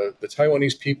that the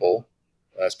Taiwanese people,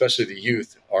 especially the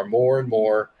youth, are more and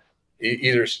more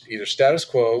either status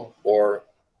quo or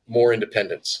more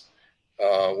independence.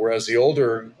 Whereas the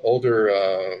older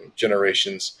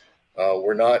generations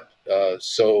were not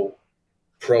so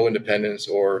pro-independence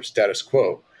or status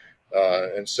quo.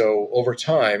 And so over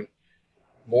time,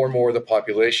 more and more of the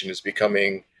population is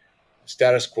becoming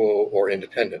status quo or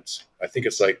independence. I think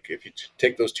it's like, if you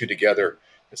take those two together,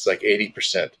 it's like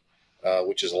 80%,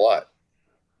 which is a lot.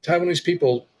 Taiwanese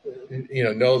people,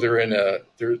 know they're in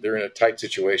a tight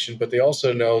situation, but they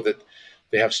also know that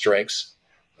they have strengths.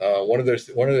 One of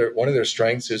their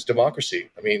strengths is democracy.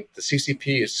 I mean, the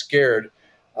CCP is scared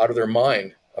out of their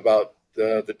mind about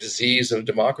the disease of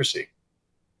democracy.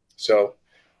 So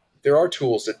there are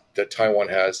tools that Taiwan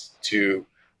has to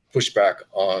push back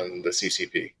on the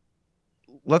CCP.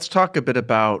 Let's talk a bit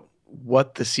about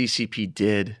what the CCP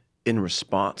did in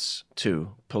response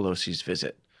to Pelosi's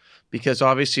visit, because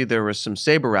obviously there was some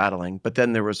saber rattling, but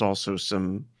then there was also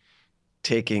some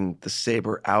taking the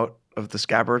saber out of the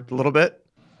scabbard a little bit.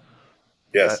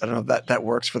 Yes. I don't know if that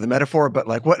works for the metaphor, but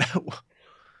like what?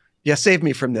 Yeah, save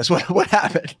me from this. What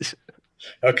happened?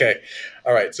 Okay.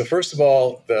 All right. So first of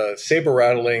all, the saber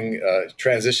rattling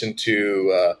transitioned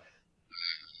to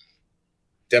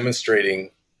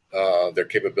demonstrating their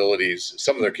capabilities,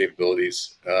 some of their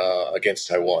capabilities against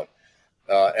Taiwan.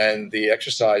 And the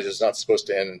exercise is not supposed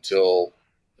to end until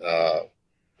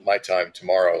my time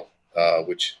tomorrow,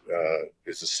 which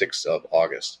is the 6th of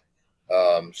August.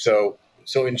 So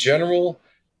in general,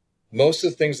 most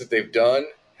of the things that they've done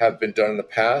have been done in the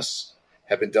past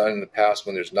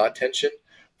when there's not tension.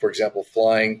 For example,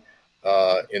 flying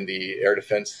in the Air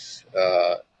Defense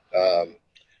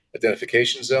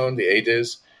Identification Zone, the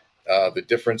ADIZ. The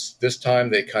difference this time,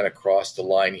 they kind of crossed the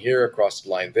line here, crossed the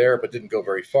line there, but didn't go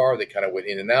very far. They kind of went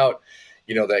in and out.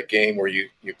 That game where you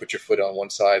put your foot on one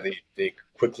side, they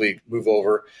quickly move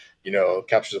over,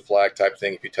 capture the flag type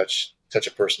thing. If you touch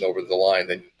a person over the line,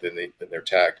 then they're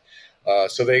tagged.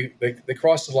 So they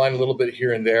crossed the line a little bit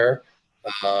here and there,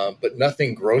 but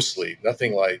nothing grossly,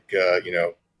 nothing like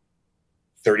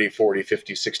 30, 40,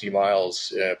 50, 60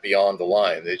 miles beyond the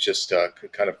line. They just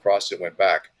kind of crossed it and went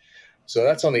back. So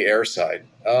that's on the air side.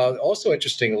 Also,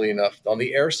 interestingly enough, on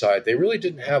the air side, they really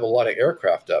didn't have a lot of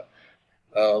aircraft up.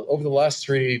 Over the last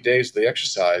 3 days of the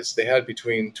exercise, they had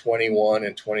between 21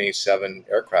 and 27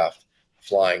 aircraft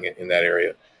flying in that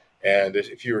area. And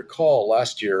if you recall,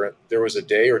 last year, there was a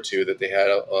day or two that they had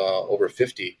over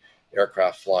 50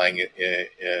 aircraft flying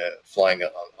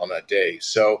on that day.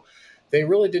 So they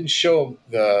really didn't show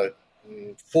the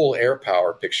full air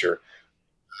power picture.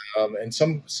 And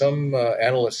some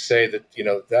analysts say that,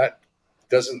 that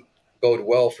doesn't bode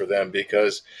well for them,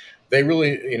 because they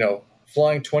really,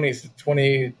 flying 20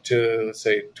 to, let's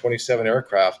say, 27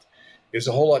 aircraft is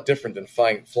a whole lot different than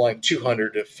flying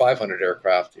 200 to 500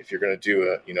 aircraft if you're going to do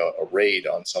a raid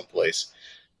on someplace.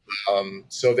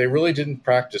 So they really didn't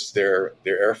practice their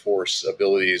Air Force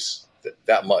abilities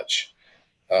that much.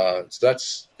 So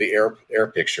that's the air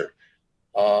picture.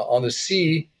 On the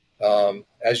sea,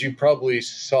 as you probably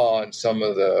saw in some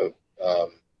of the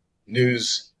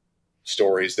news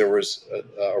stories, there was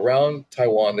around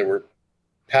Taiwan, there were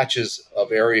patches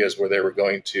of areas where they were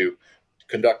going to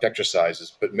conduct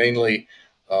exercises, but mainly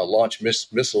launch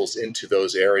missiles into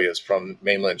those areas from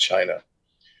mainland China.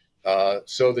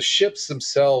 So the ships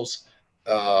themselves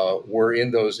were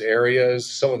in those areas,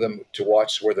 some of them to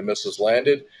watch where the missiles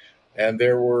landed. And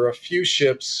there were a few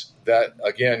ships that,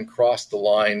 again, crossed the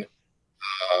line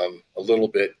a little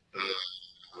bit,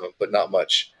 but not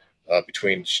much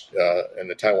between and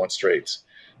the Taiwan Straits.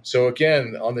 So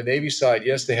again, on the Navy side,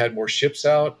 yes, they had more ships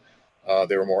out.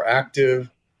 They were more active,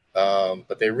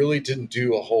 but they really didn't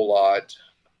do a whole lot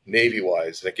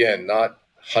Navy-wise. And again, not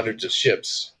hundreds of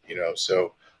ships,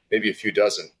 so maybe a few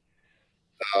dozen.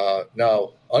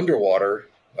 Now, underwater,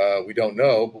 we don't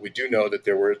know, but we do know that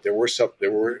there were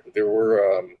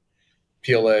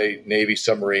PLA Navy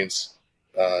submarines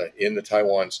in the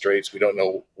Taiwan Straits. We don't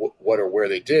know what or where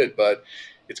they did, but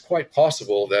it's quite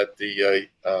possible that the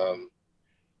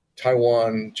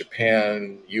Taiwan,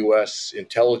 Japan, U.S.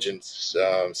 intelligence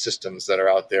systems that are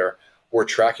out there were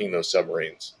tracking those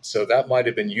submarines. So that might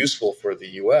have been useful for the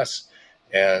U.S.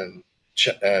 and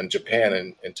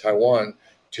Japan and Taiwan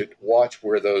to watch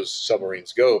where those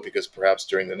submarines go, because perhaps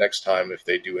during the next time, if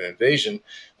they do an invasion,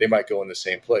 they might go in the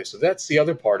same place. So that's the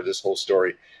other part of this whole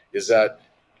story, is that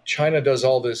China does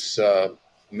all this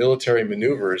military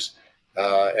maneuvers,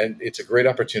 and it's a great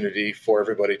opportunity for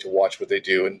everybody to watch what they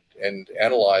do and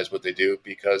analyze what they do,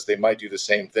 because they might do the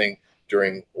same thing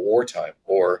during wartime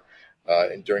or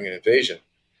during an invasion.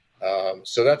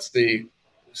 So that's the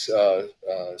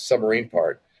submarine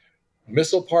part.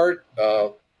 Missile part,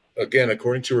 again,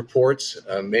 according to reports,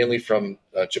 mainly from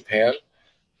Japan,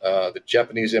 the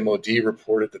Japanese MOD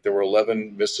reported that there were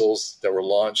 11 missiles that were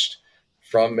launched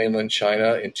from mainland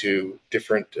China into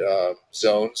different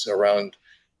zones around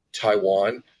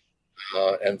Taiwan.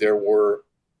 And there were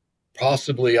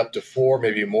possibly up to 4,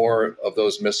 maybe more of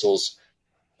those missiles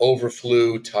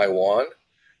overflew Taiwan.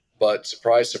 But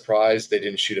surprise, surprise, they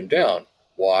didn't shoot them down.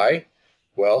 Why?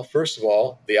 Well, first of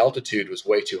all, the altitude was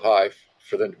way too high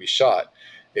for them to be shot.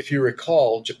 If you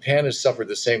recall, Japan has suffered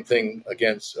the same thing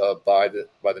against by the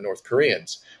North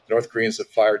Koreans. The North Koreans have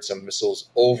fired some missiles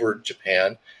over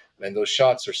Japan, and those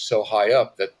shots are so high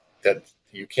up that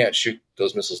you can't shoot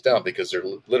those missiles down because they're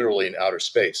literally in outer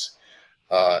space,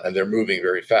 and they're moving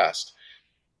very fast.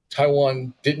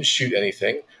 Taiwan didn't shoot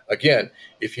anything. Again,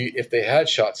 if they had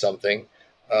shot something,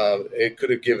 it could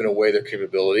have given away their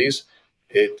capabilities.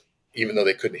 Even though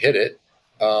they couldn't hit it.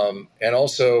 And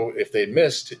also, if they'd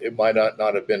missed, it might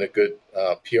not have been a good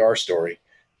PR story.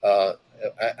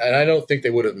 And I don't think they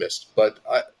would have missed. But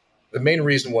the main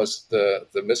reason was the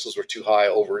missiles were too high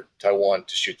over Taiwan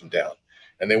to shoot them down.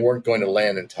 And they weren't going to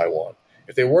land in Taiwan.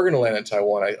 If they were going to land in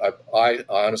Taiwan, I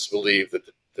honestly believe that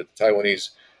the Taiwanese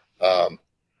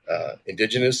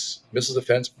indigenous missile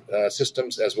defense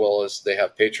systems, as well as they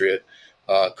have Patriot,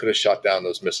 could have shot down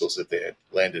those missiles if they had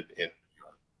landed in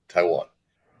Taiwan.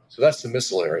 So that's the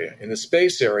missile area. In the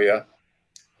space area,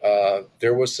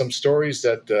 there was some stories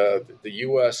that the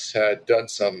U.S. had done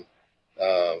some.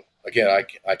 Again,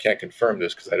 I can't confirm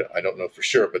this because I don't know for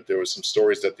sure, but there was some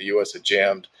stories that the U.S. had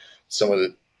jammed some of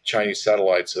the Chinese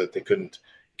satellites so that they couldn't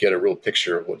get a real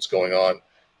picture of what's going on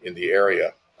in the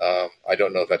area. I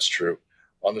don't know if that's true.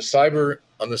 On the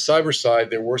cyber side,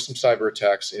 there were some cyber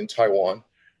attacks in Taiwan.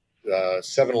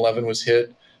 7-Eleven was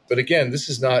hit. But again, this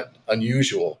is not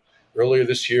unusual. Earlier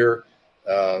this year,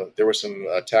 there were some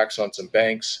attacks on some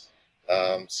banks.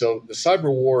 So the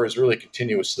cyber war is really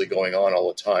continuously going on all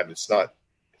the time. It's not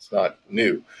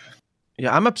new.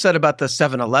 Yeah, I'm upset about the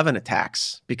 7-Eleven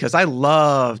attacks because I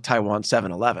love Taiwan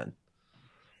 7-Eleven.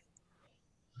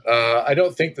 I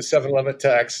don't think the 7-Eleven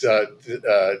attacks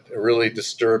really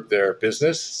disturbed their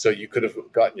business. So you could have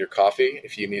gotten your coffee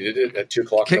if you needed it at 2:00 in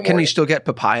the morning. Can you still get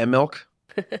papaya milk?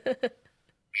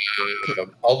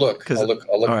 I'll look.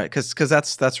 All right, because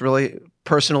that's really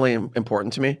personally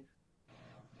important to me.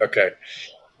 Okay,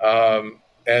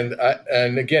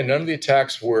 and again, none of the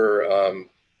attacks were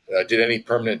did any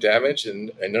permanent damage,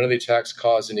 and none of the attacks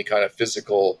caused any kind of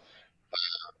physical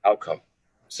outcome.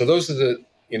 So those are the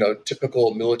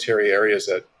typical military areas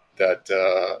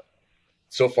that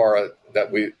so far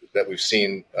that we've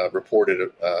seen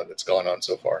reported that's gone on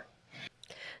so far.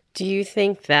 Do you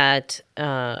think that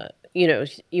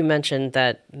you mentioned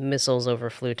that missiles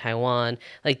overflew Taiwan.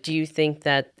 Like, do you think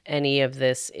that any of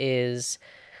this is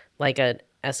like an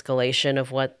escalation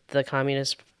of what the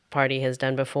Communist Party has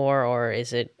done before, or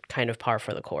is it kind of par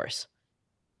for the course?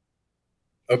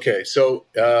 Okay, so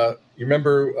you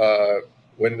remember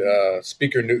when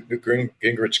Speaker Newt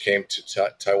Gingrich came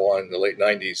to Taiwan in the late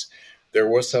 90s, there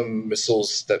were some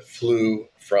missiles that flew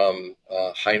from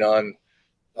Hainan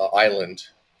Island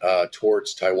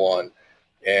towards Taiwan.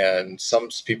 And some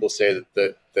people say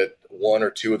that one or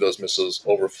two of those missiles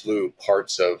overflew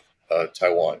parts of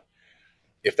Taiwan.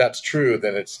 If that's true,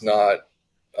 then it's not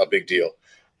a big deal.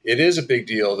 It is a big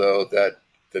deal, though, that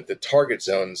the target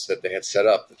zones that they had set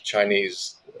up, the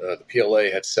Chinese, the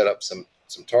PLA had set up some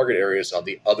target areas on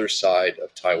the other side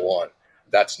of Taiwan.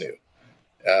 That's new.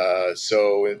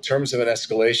 So in terms of an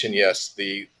escalation, yes,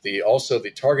 also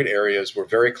the target areas were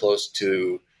very close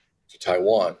to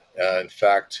Taiwan. In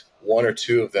fact, one or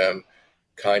two of them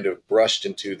kind of brushed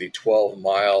into the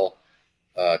 12-mile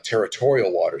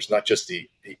territorial waters, not just the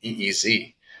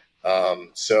EEZ.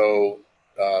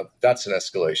 That's an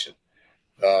escalation.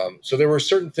 So there were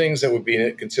certain things that would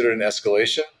be considered an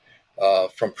escalation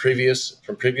from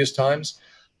previous times,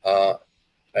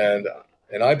 and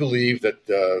I believe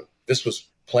that this was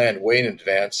planned way in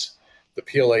advance. The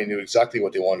PLA knew exactly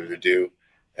what they wanted to do,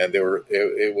 and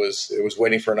it was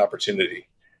waiting for an opportunity.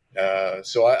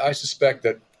 So I suspect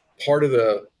that part of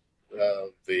the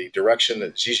direction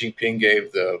that Xi Jinping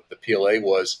gave the PLA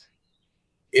was,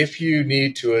 if you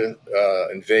need to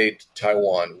invade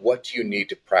Taiwan, what do you need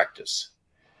to practice?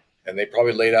 And they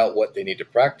probably laid out what they need to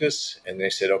practice, and they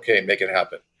said, okay, make it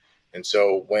happen. And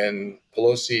so when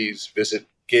Pelosi's visit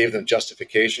gave them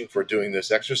justification for doing this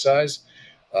exercise,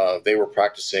 they were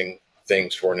practicing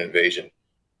things for an invasion.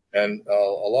 And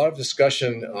a lot of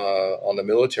discussion on the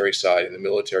military side, in the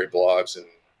military blogs and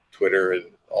Twitter and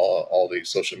all the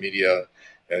social media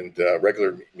and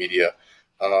regular media,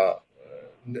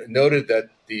 noted that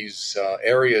these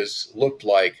areas looked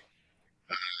like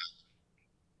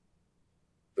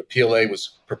the PLA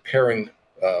was preparing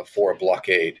for a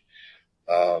blockade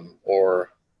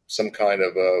or some kind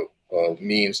of a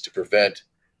means to prevent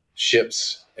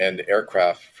ships and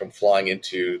aircraft from flying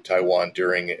into Taiwan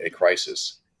during a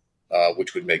crisis,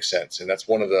 which would make sense. And that's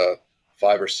one of the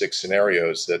 5 or 6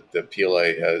 scenarios that the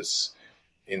PLA has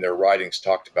in their writings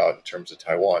talked about in terms of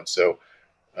Taiwan. So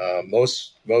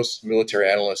most military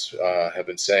analysts have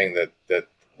been saying that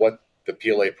what the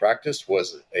PLA practiced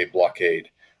was a blockade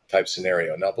type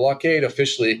scenario. Now, blockade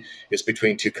officially is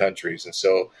between two countries, and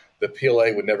so the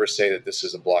PLA would never say that this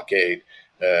is a blockade.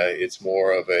 It's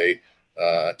more of a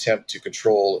attempt to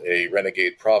control a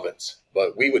renegade province,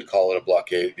 but we would call it a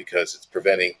blockade because it's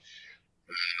preventing,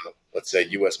 let's say,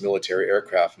 U.S. military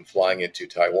aircraft from flying into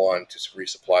Taiwan to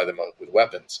resupply them with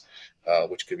weapons,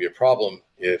 which could be a problem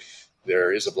if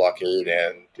there is a blockade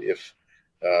and if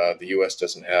the U.S.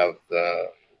 doesn't have the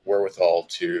wherewithal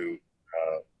to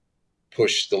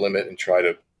push the limit and try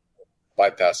to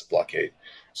bypass a blockade.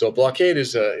 So a blockade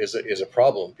is a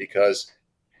problem because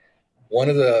one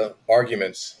of the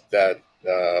arguments that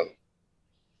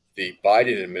the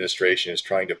Biden administration is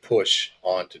trying to push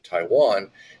onto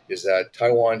Taiwan is that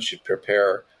Taiwan should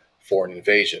prepare for an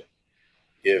invasion.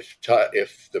 If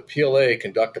the PLA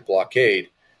conduct a blockade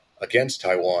against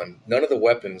Taiwan, none of the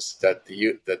weapons that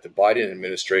the Biden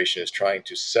administration is trying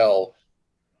to sell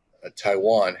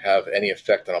Taiwan have any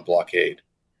effect on a blockade.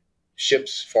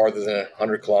 Ships farther than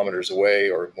 100 kilometers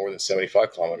away or more than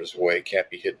 75 kilometers away can't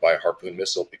be hit by a Harpoon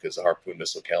missile because the Harpoon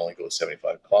missile can only go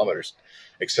 75 kilometers,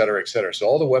 et cetera, et cetera. So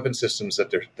all the weapon systems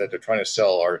that they're trying to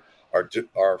sell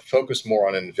are focused more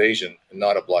on an invasion and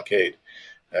not a blockade.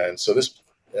 And so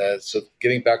so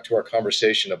getting back to our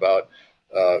conversation about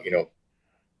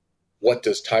what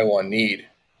does Taiwan need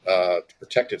to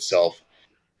protect itself,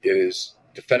 is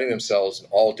defending themselves in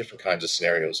all different kinds of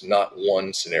scenarios, not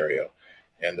one scenario.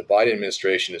 And the Biden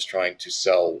administration is trying to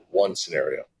sell one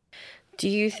scenario. Do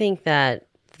you think that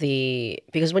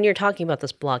because when you're talking about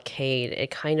this blockade,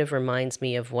 it kind of reminds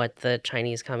me of what the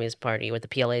Chinese Communist Party, what the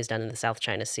PLA has done in the South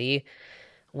China Sea,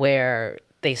 where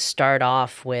they start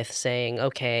off with saying,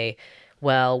 okay,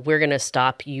 well, we're going to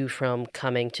stop you from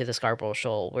coming to the Scarborough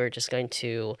Shoal. We're just going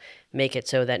to make it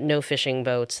so that no fishing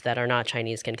boats that are not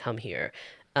Chinese can come here.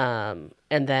 And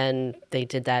then they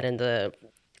did that in the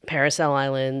Paracel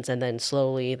Islands, and then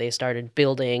slowly they started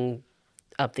building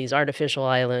up these artificial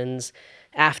islands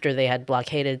after they had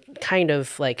blockaded, kind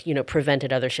of like,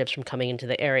 prevented other ships from coming into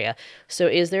the area. So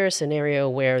is there a scenario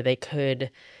where they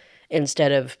could,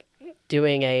 instead of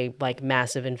doing a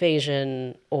massive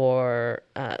invasion or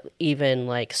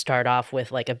even start off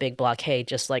with a big blockade,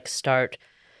 just start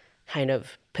kind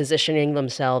of positioning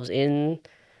themselves in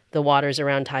the waters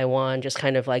around Taiwan, just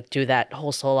kind of like do that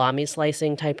whole salami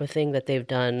slicing type of thing that they've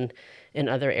done in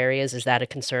other areas? Is that a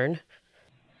concern?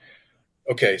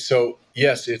 Okay, so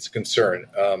yes, it's a concern.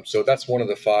 So that's one of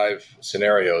the five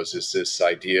scenarios. Is this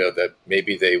idea that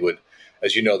maybe they would,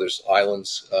 as you know, there's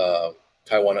islands.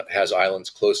 Taiwan has islands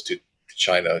close to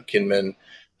China. Kinmen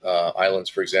Islands,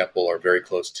 for example, are very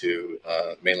close to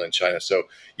mainland China. So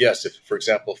yes, if, for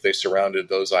example, if they surrounded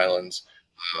those islands,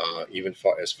 even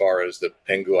as far as the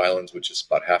Penghu Islands, which is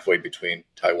about halfway between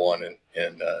Taiwan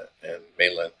and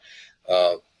mainland,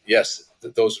 yes,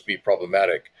 those would be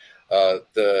problematic.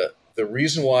 The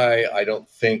reason why I don't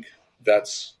think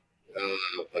that's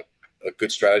a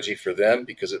good strategy for them,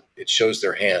 because it shows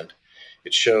their hand.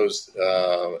 It shows,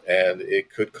 and it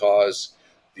could cause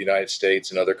the United States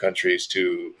and other countries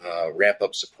to ramp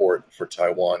up support for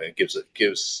Taiwan, and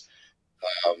gives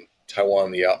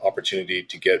Taiwan the opportunity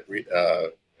to get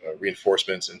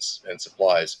reinforcements and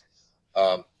supplies.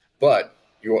 But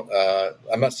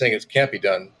I'm not saying it can't be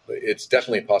done. But it's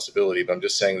definitely a possibility. But I'm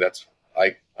just saying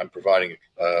I'm providing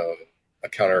a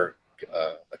counter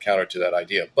to that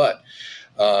idea. But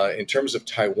in terms of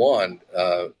Taiwan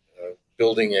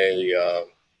building a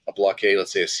blockade,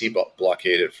 let's say a sea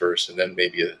blockade at first, and then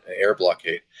maybe an air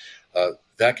blockade,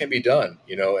 that can be done.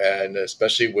 And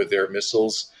especially with their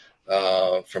missiles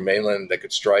from mainland that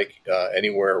could strike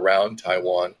anywhere around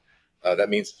Taiwan, that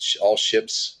means all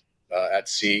ships at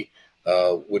sea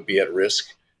would be at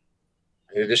risk.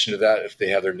 In addition to that, if they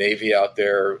have their Navy out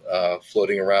there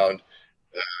floating around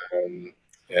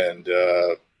and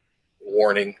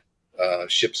warning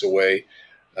ships away,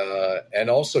 and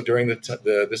also during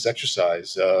this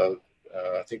exercise,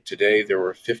 I think today there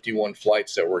were 51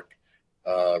 flights that were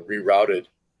rerouted,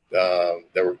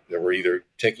 that were either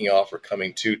taking off or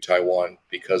coming to Taiwan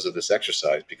because of this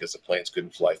exercise, because the planes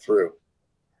couldn't fly through.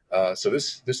 So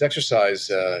this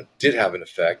exercise did have an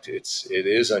effect. It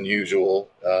is unusual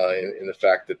in the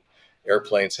fact that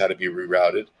airplanes had to be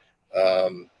rerouted,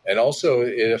 and also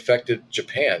it affected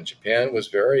Japan. Japan was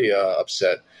very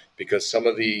upset because some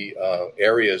of the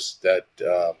areas that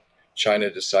China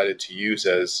decided to use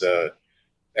as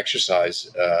exercise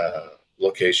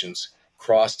locations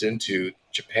crossed into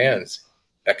Japan's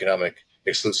economic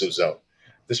exclusive zone.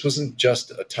 This wasn't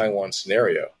just a Taiwan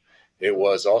scenario. It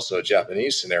was also a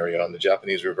Japanese scenario, and the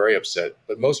Japanese were very upset.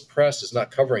 But most press is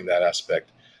not covering that aspect.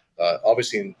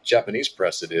 Obviously, in Japanese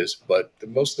press it is, but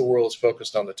most of the world is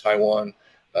focused on the Taiwan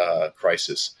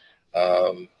crisis.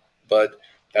 But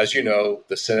as you know,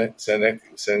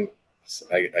 the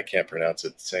I can't pronounce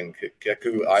it,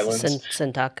 Senkaku Islands.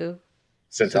 Sentaku?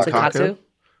 Senkaku?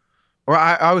 Or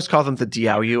I always call them the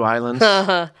Diaoyu Islands.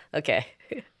 Okay.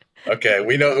 Okay,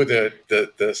 we know who the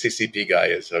CCP guy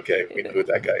is. Okay, we know who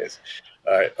that guy is.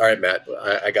 All right, Matt,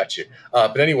 I got you.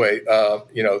 But anyway,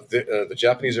 the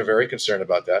Japanese are very concerned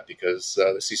about that because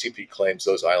the CCP claims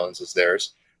those islands as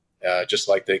theirs, just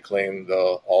like they claim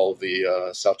all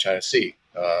the South China Sea,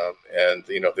 and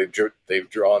they've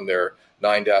drawn their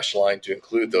 9-dash line to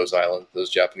include those islands, those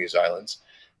Japanese islands.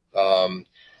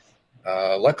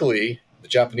 Luckily, the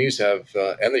Japanese have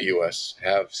and the U.S.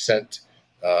 have sent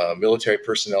military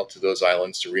personnel to those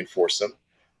islands to reinforce them,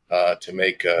 to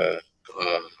make a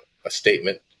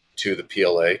statement to the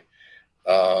PLA.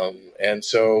 And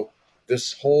so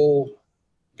this whole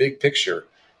big picture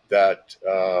that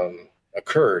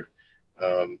occurred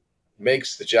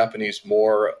makes the Japanese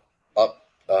more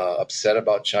upset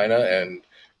about China and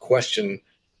question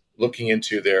looking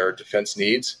into their defense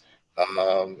needs.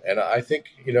 And I think,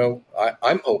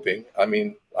 I'm hoping, I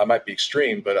mean, I might be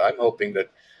extreme, but I'm hoping that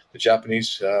the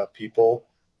Japanese people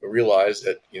realize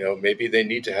that, maybe they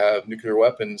need to have nuclear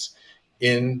weapons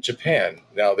in Japan.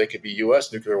 Now, they could be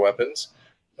U.S. nuclear weapons,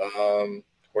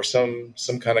 or some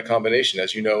kind of combination.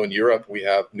 As you know, in Europe, we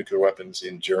have nuclear weapons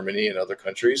in Germany and other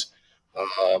countries.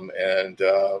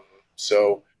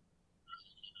 So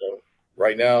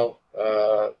right now,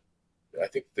 I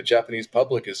think the Japanese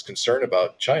public is concerned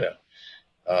about China.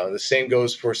 The same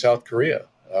goes for South Korea.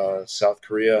 South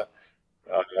Korea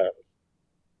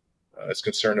is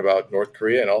concerned about North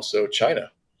Korea and also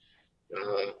China.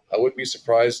 I wouldn't be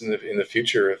surprised in the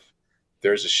future if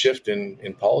there's a shift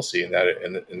in policy in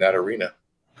that arena.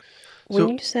 When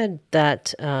you said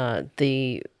that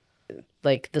the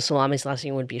salami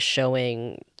slicing would be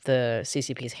showing the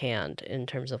CCP's hand in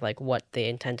terms of what they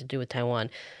intend to do with Taiwan,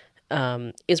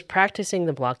 is practicing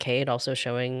the blockade also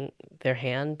showing their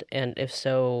hand? And if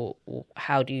so,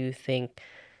 how do you think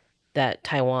that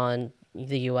Taiwan,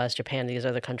 the U.S., Japan, these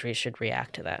other countries should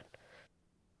react to that?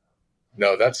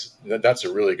 No, that's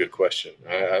a really good question.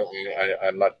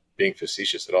 I'm not being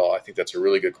facetious at all. I think that's a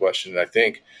really good question. And I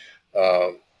think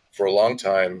for a long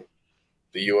time,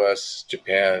 the U.S.,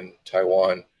 Japan,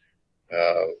 Taiwan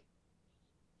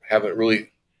haven't really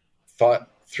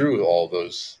thought through all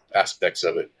those aspects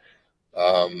of it.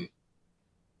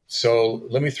 So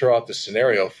let me throw out the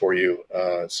scenario for you.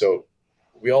 So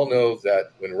we all know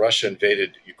that when Russia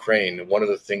invaded Ukraine, one of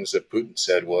the things that Putin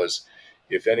said was,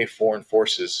 if any foreign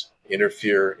forces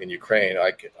interfere in Ukraine,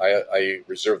 I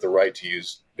reserve the right to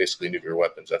use basically nuclear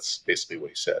weapons. That's basically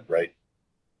what he said, right?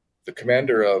 The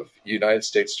commander of United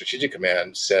States Strategic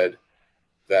Command said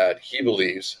that he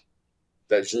believes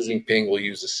that Xi Jinping will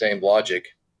use the same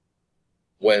logic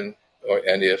when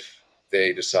and if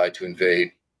they decide to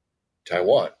invade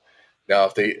Taiwan. Now,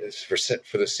 if they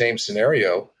for the same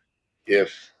scenario,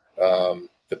 if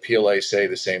the PLA say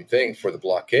the same thing for the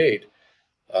blockade,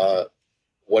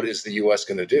 what is the U.S.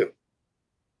 going to do?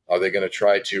 Are they going to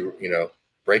try to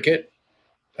break it?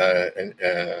 And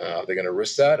are they going to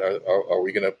risk that? Are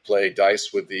we going to play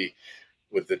dice with the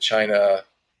China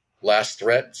last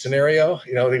threat scenario?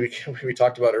 We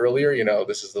talked about earlier.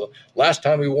 This is the last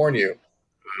time we warn you,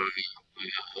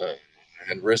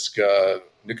 and risk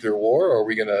nuclear war. Or are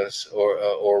we going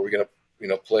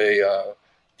to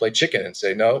play chicken and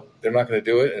say no, they're not going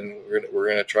to do it, and we're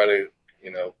going to try to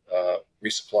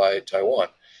resupply Taiwan.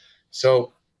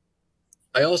 So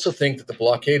I also think that the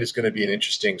blockade is going to be an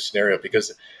interesting scenario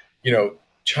because,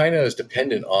 China is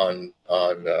dependent on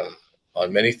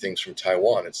many things from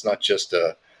Taiwan. It's not just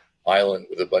a island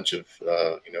with a bunch of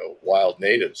wild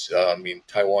natives.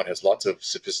 Taiwan has lots of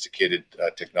sophisticated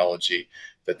technology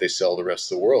that they sell the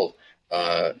rest of the world,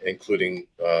 including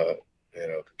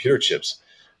computer chips.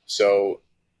 So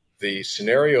the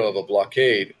scenario of a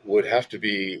blockade would have to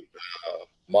be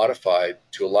modified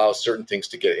to allow certain things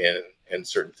to get in and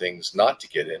certain things not to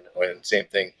get in, and same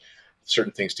thing,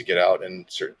 certain things to get out and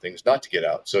certain things not to get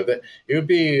out. So that it would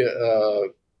be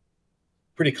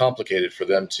pretty complicated for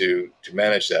them to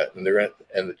manage that, and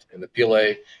the PLA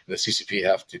and the CCP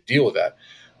have to deal with that.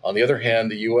 On the other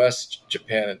hand, the U.S.,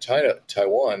 Japan, and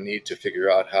Taiwan need to figure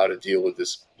out how to deal with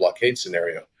this blockade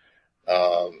scenario,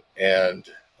 and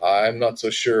I'm not so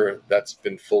sure that's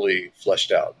been fully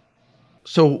fleshed out.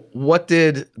 So what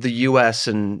did the U.S.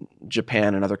 and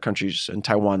Japan and other countries and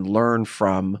Taiwan learn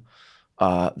from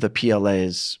the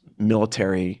PLA's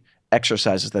military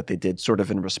exercises that they did sort of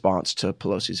in response to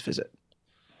Pelosi's visit?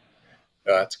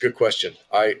 That's a good question.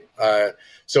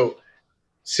 So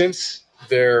since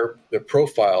their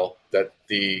profile that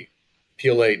the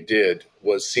PLA did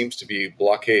seems to be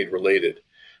blockade related,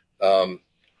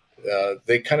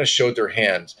 they kind of showed their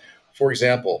hands. For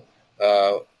example,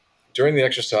 during the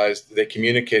exercise, they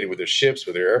communicated with their ships,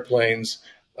 with their airplanes,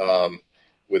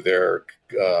 with their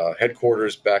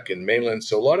headquarters back in mainland.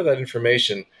 So a lot of that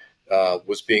information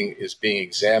is being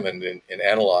examined and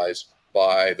analyzed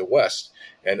by the West,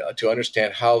 and to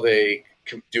understand how they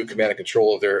do command and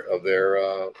control of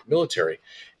their military.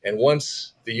 And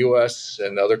once the U.S.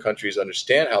 and other countries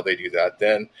understand how they do that,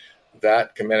 then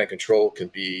that command and control can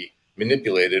be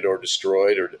manipulated or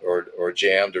destroyed or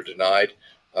jammed or denied,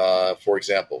 for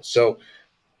example. So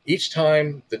each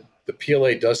time the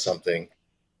PLA does something,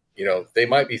 they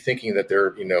might be thinking that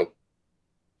they're,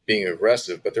 being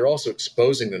aggressive, but they're also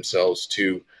exposing themselves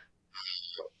to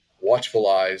watchful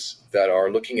eyes that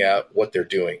are looking at what they're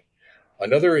doing.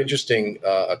 Another interesting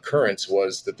occurrence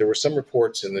was that there were some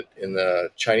reports in the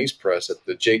Chinese press that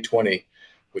the J-20,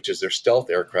 which is their stealth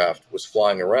aircraft, was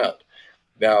flying around.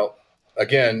 Now,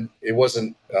 again, it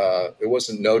wasn't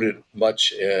noted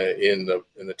much in the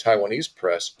Taiwanese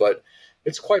press, but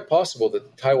it's quite possible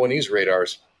that the Taiwanese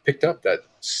radars picked up that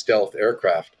stealth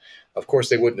aircraft. Of course,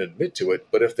 they wouldn't admit to it,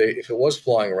 but if it was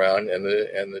flying around and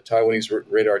the Taiwanese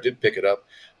radar did pick it up,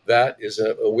 that is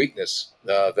a weakness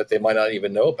that they might not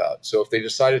even know about. So if they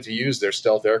decided to use their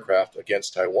stealth aircraft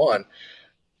against Taiwan,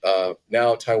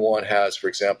 now Taiwan has, for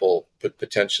example,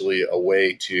 potentially a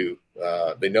way to,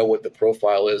 they know what the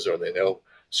profile is, or they know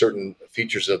certain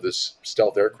features of this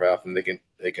stealth aircraft, and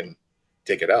they can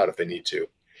take it out if they need to.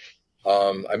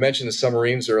 I mentioned the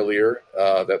submarines earlier,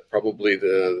 that probably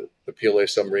the PLA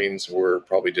submarines were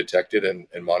probably detected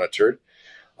and monitored.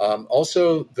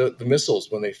 Also, the missiles,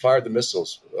 when they fired the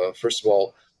missiles, first of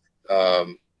all,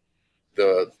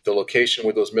 the location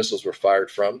where those missiles were fired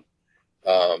from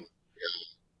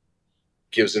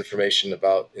gives information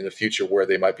about in the future where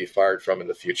they might be fired from in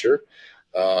the future.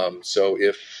 So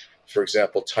if, for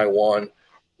example, Taiwan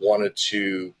wanted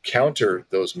to counter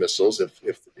those missiles,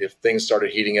 if things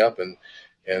started heating up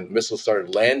and missiles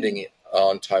started landing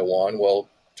on Taiwan, well,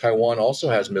 Taiwan also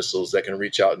has missiles that can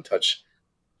reach out and touch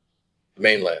the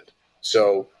mainland.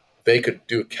 So they could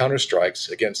do counterstrikes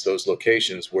against those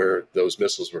locations where those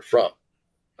missiles were from.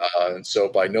 And so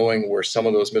by knowing where some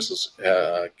of those missiles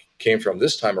came from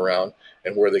this time around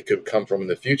and where they could come from in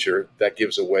the future, that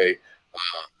gives away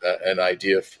an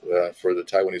idea for the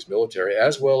Taiwanese military,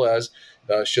 as well as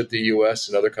should the U.S.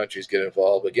 and other countries get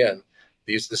involved. Again,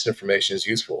 this information is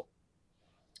useful.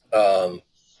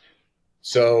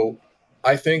 So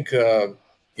I think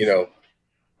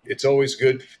it's always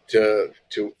good to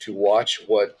watch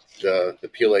what the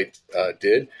PLA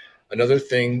did. Another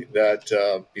thing that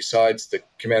besides the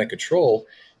command and control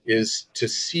is to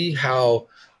see how,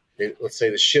 let's say,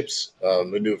 the ships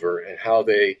maneuver and how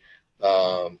they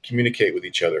communicate with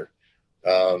each other.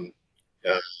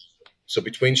 So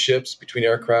between ships, between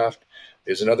aircraft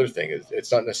is another thing.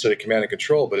 It's not necessarily command and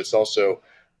control, but it's also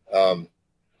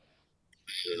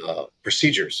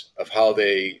procedures of how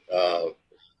they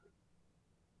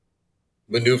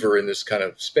maneuver in this kind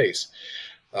of space.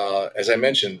 As I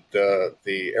mentioned,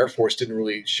 the Air Force didn't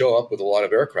really show up with a lot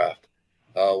of aircraft.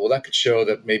 Well, that could show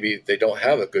that maybe they don't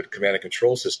have a good command and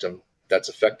control system that's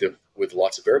effective with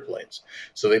lots of airplanes.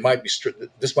 So they might be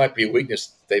this might be a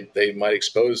weakness they might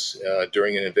expose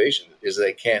during an invasion, is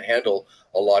they can't handle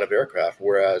a lot of aircraft,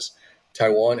 whereas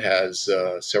Taiwan has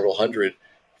several hundred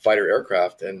fighter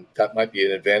aircraft, and that might be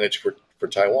an advantage for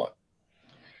Taiwan.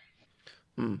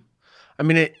 I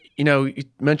mean, you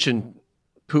mentioned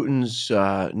Putin's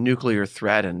nuclear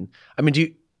threat, and I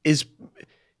mean, is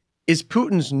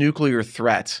Putin's nuclear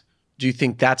threat? Do you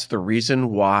think that's the reason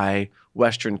why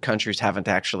Western countries haven't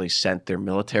actually sent their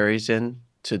militaries in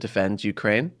to defend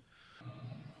Ukraine?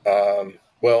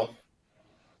 Well,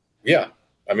 yeah.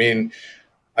 I mean,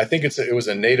 I think it was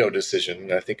a NATO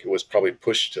decision. I think it was probably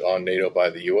pushed on NATO by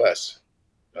the U.S.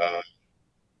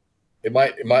 It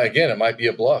might be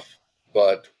a bluff,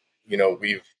 but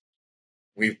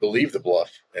we've believed the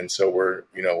bluff, and so we're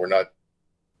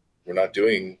not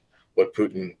doing what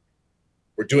Putin.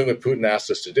 We're doing what Putin asked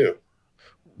us to do.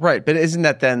 Right, but isn't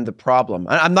that then the problem?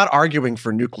 I'm not arguing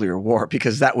for nuclear war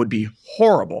because that would be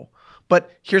horrible.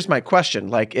 But here's my question: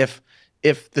 like, if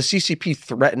the CCP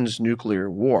threatens nuclear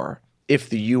war, if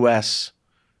the U.S.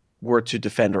 were to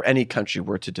defend, or any country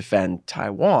were to defend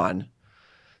Taiwan,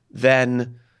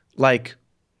 then like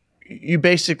you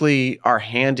basically are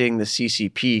handing the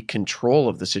CCP control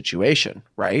of the situation,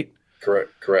 right?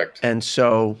 Correct. And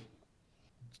so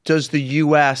does the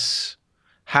U.S.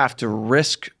 have to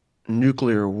risk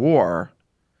nuclear war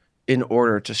in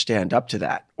order to stand up to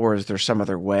that? Or is there some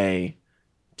other way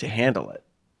to handle it?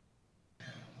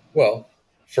 Well,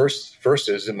 first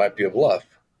is it might be a bluff.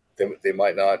 They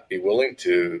might not be willing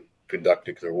to conduct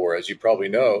nuclear war. As you probably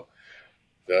know,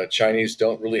 the Chinese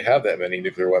don't really have that many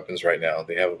nuclear weapons right now.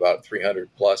 They have about 300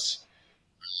 plus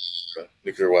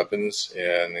nuclear weapons,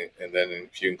 and then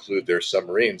if you include their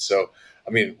submarines. So,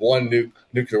 I mean, one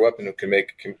nuclear weapon can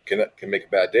make a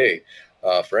bad day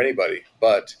for anybody.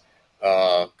 But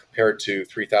compared to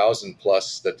 3,000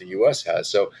 plus that the U.S. has,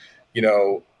 so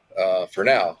for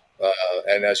now,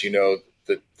 and as you know,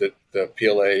 the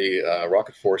PLA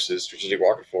rocket forces, strategic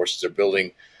rocket forces, are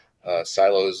building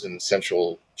silos in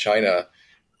central China.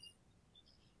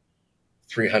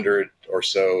 300 or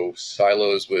so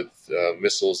silos with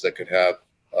missiles that could have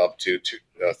up to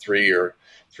 3 or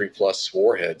 3+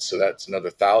 warheads. So that's another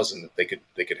 1,000 that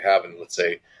they could have in, let's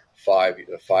say, five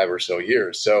or so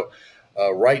years. So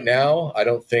right now, I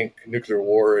don't think nuclear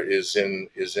war is in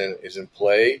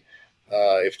play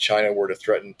if China were to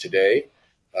threaten today,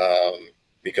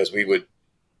 because we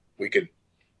could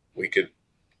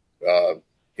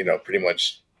pretty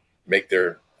much make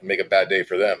a bad day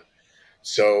for them.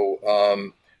 So,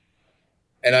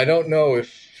 and I don't know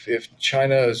if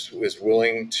China is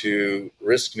willing to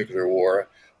risk nuclear war.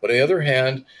 But on the other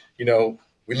hand,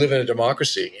 we live in a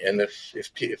democracy, and if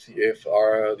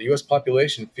the U.S.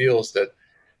 population feels that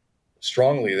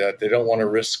strongly that they don't want to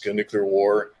risk a nuclear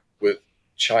war with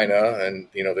China, and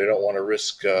they don't want to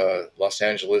risk Los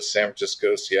Angeles, San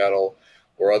Francisco, Seattle,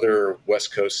 or other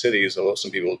West Coast cities, although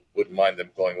some people wouldn't mind them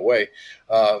going away,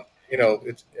 or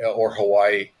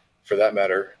Hawaii, for that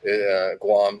matter,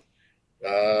 Guam.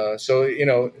 So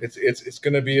it's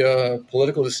going to be a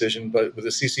political decision, but with the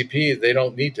CCP, they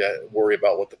don't need to worry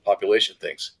about what the population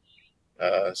thinks.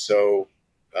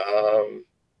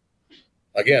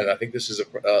 Again, I think this is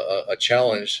a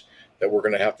challenge that we're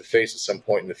going to have to face at some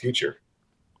point in the future.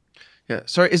 Yeah.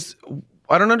 Sorry,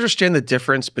 I don't understand the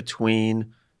difference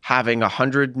between having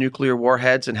 100 nuclear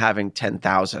warheads and having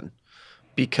 10,000,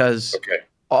 because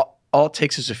all it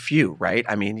takes is a few, right?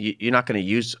 I mean, you're not going to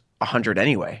use 100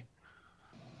 anyway.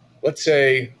 Let's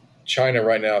say China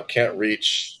right now can't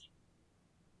reach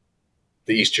the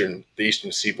eastern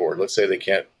seaboard. Let's say they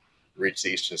can't reach the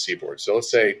eastern seaboard. So let's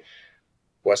say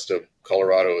west of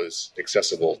Colorado is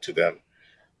accessible to them.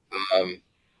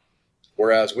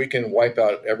 Whereas we can wipe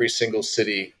out every single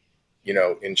city,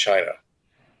 in China.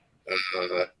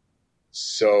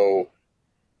 So,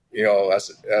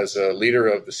 as a leader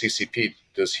of the CCP,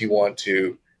 does he want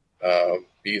to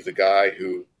be the guy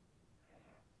who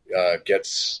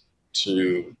gets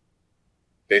to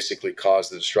basically cause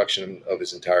the destruction of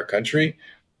his entire country,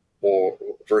 or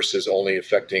versus only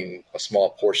affecting a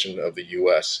small portion of the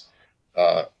U.S.?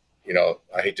 I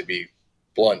hate to be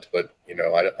blunt, but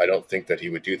I don't think that he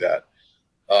would do that.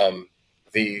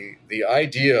 The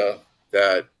idea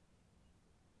that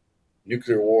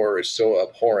nuclear war is so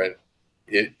abhorrent,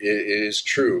 it is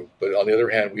true. But on the other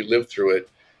hand, we lived through it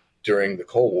during the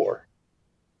Cold War,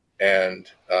 and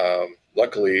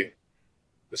luckily,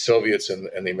 the Soviets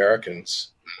and the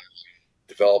Americans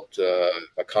developed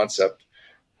a concept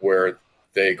where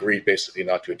they agreed basically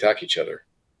not to attack each other.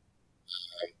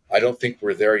 I don't think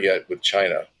we're there yet with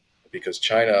China, because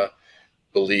China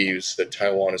believes that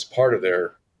Taiwan is part of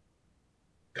their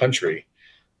country,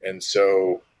 and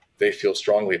so they feel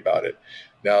strongly about it.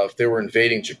 Now, if they were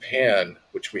invading Japan,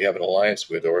 which we have an alliance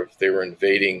with, or if they were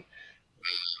invading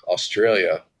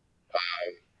Australia,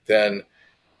 then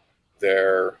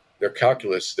their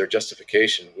calculus, their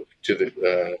justification to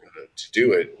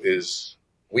do it is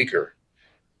weaker.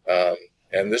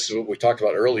 And this is what we talked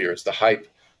about earlier: is the hype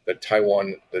that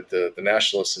Taiwan, that the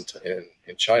nationalists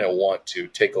in China want to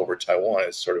take over Taiwan.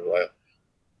 It's sort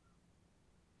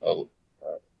of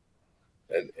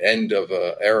an end of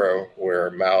an era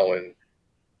where Mao and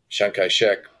Chiang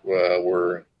Kai-shek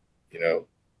were,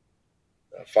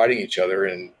 fighting each other,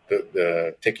 and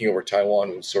the taking over Taiwan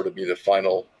would sort of be the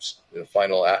final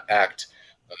act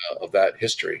of that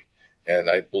history. And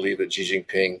I believe that Xi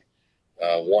Jinping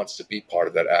wants to be part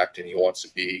of that act, and he wants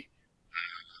to be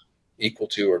equal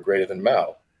to or greater than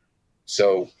Mao.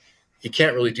 So he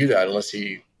can't really do that unless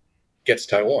he gets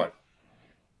Taiwan.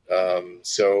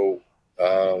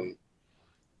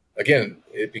 Again,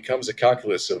 it becomes a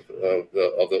calculus of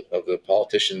the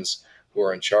politicians who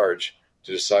are in charge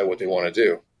to decide what they want to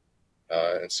do.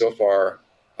 And so far,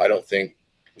 I don't think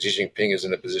Xi Jinping is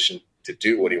in a position to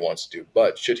do what he wants to do.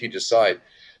 But should he decide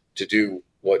to do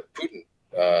what Putin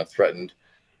threatened,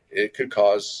 it could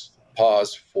cause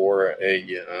pause for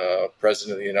a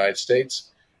president of the United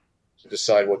States to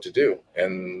decide what to do.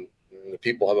 And the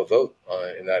people have a vote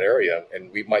in that area.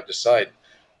 And we might decide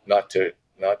not to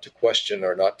question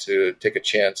or not to take a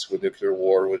chance with nuclear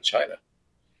war with China.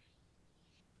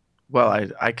 Well,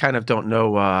 I kind of don't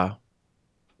know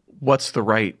what's the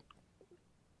right,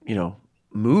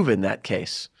 move in that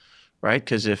case, right?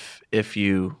 Because if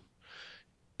you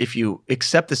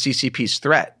accept the CCP's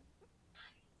threat,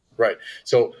 right.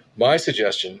 So my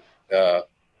suggestion, the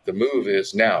move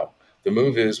is now. The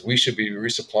move is we should be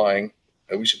resupplying.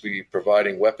 We should be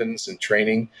providing weapons and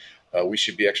training. We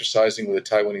should be exercising with the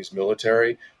Taiwanese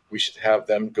military. We should have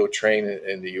them go train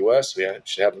in the U.S. We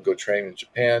should have them go train in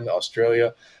Japan,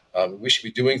 Australia. We should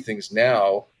be doing things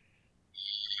now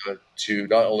to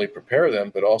not only prepare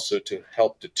them, but also to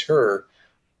help deter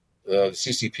the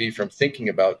CCP from thinking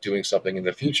about doing something in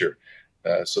the future.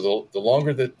 So the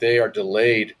longer that they are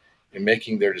delayed in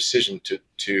making their decision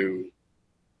to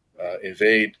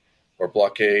invade or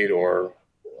blockade or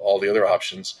all the other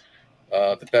options,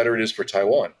 the better it is for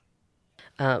Taiwan.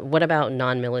 What about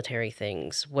non-military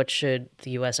things? What should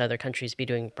the U.S. and other countries be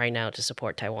doing right now to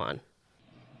support Taiwan?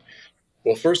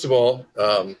 Well, first of all,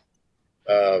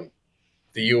 the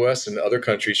U.S. and other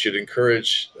countries should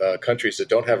encourage countries that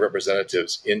don't have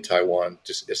representatives in Taiwan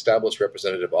to establish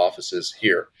representative offices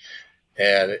here.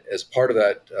 And as part of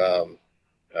that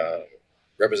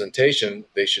representation,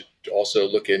 they should also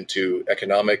look into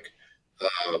economic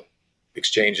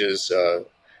exchanges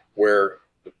where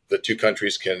the two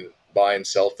countries can buy and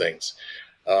sell things.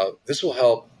 This will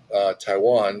help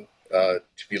Taiwan to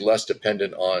be less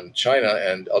dependent on China,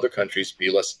 and other countries be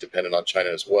less dependent on China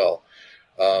as well.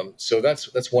 So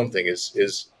that's one thing,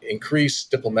 is increase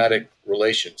diplomatic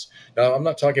relations. Now, I'm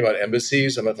not talking about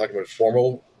embassies. I'm not talking about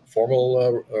formal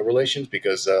relations,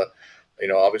 because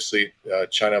obviously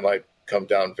China might come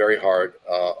down very hard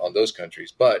on those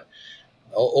countries. But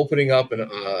opening up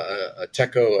a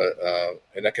TECO,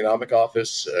 an economic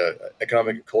office,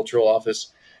 economic and cultural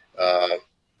office.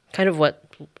 Kind of what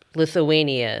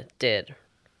Lithuania did.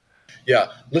 Yeah,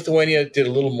 Lithuania did a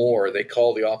little more. They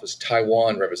called the office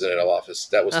Taiwan Representative Office.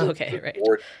 That was the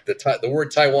word. The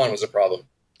word Taiwan was a problem.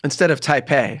 Instead of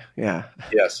Taipei, yeah.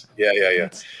 Yes, yeah.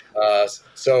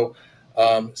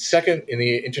 Second, in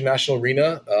the international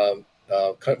arena,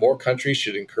 more countries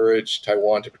should encourage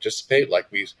Taiwan to participate.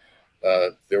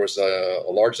 There was a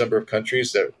large number of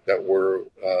countries that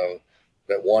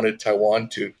wanted Taiwan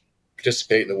to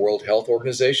participate in the World Health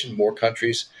Organization. More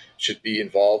countries should be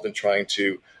involved in trying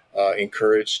to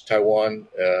encourage Taiwan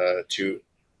to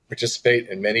participate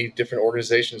in many different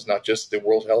organizations, not just the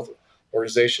World Health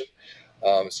Organization.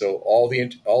 So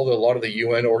a lot of the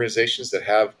UN organizations that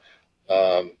have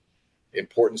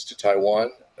importance to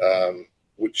Taiwan,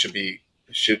 which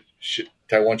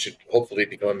Taiwan should hopefully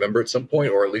become a member at some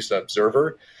point, or at least an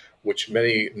observer, which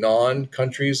many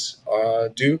non-countries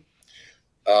do.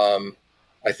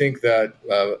 I think that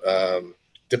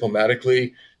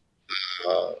diplomatically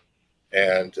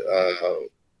and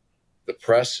the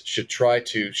press should try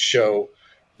to show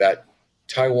that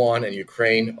Taiwan and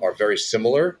Ukraine are very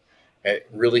similar, and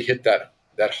really hit that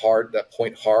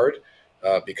point hard,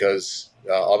 because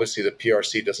obviously the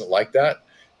PRC doesn't like that,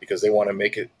 because they want to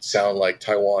make it sound like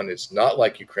Taiwan is not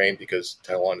like Ukraine because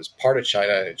Taiwan is part of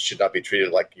China and it should not be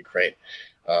treated like Ukraine.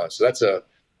 So that's a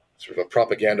sort of a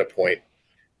propaganda point.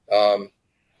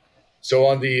 So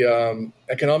on the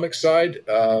economic side,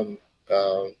 I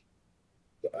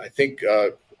think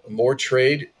more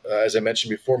trade, as I mentioned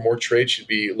before, more trade should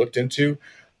be looked into,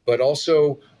 but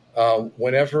also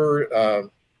whenever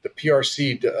the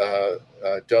PRC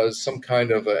does some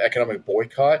kind of economic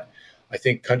boycott, I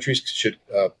think countries should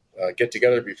get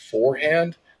together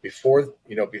beforehand,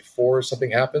 before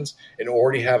something happens, and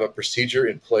already have a procedure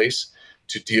in place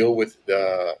to deal with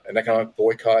an economic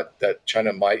boycott that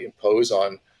China might impose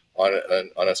on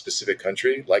a specific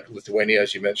country, like Lithuania,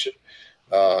 as you mentioned.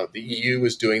 The EU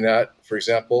is doing that, for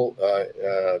example.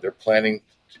 They're planning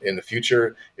in the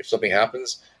future, if something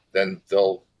happens, then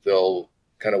they'll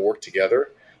kind of work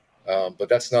together. But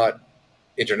that's not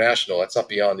international. That's not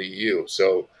beyond the EU.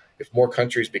 So if more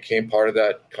countries became part of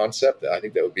that concept, I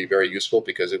think that would be very useful,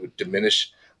 because it would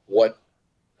diminish what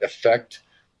effect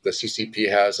the CCP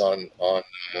has on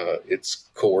its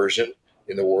coercion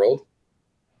in the world.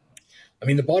 I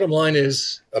mean, the bottom line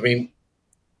is,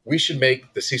 we should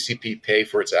make the CCP pay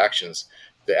for its actions,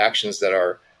 the actions that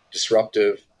are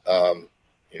disruptive.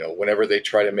 Whenever they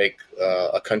try to make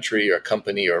a country or a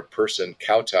company or a person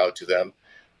kowtow to them,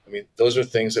 those are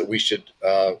things that we should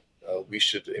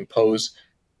impose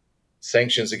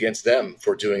sanctions against them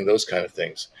for doing those kind of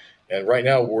things. And right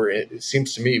now, it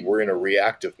seems to me we're in a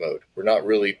reactive mode. We're not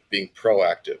really being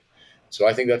proactive. So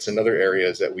I think that's another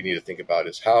area that we need to think about,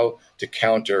 is how to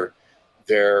counter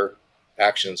their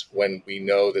actions when we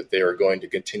know that they are going to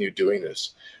continue doing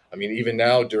this. Even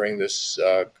now during this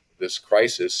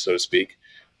crisis, so to speak,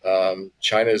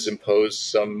 China has imposed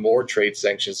some more trade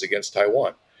sanctions against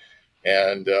Taiwan,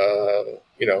 and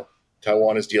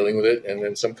Taiwan is dealing with it, and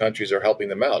then some countries are helping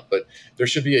them out. But there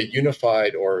should be a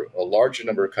unified or a larger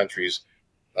number of countries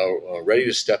ready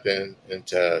to step in and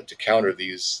to counter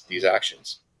these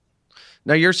actions.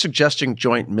 Now, you're suggesting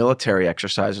joint military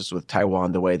exercises with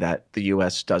Taiwan the way that the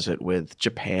U.S. does it with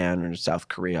Japan and South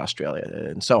Korea, Australia,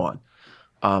 and so on.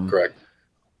 Correct.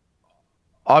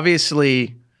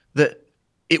 Obviously,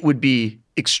 it would be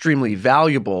extremely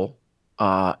valuable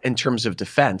in terms of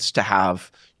defense to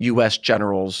have U.S.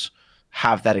 generals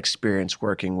have that experience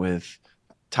working with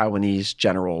Taiwanese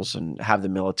generals and have the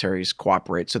militaries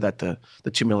cooperate, so that the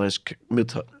two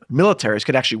militaries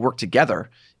could actually work together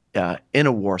in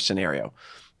a war scenario.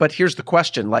 But here's the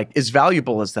question, as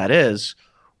valuable as that is,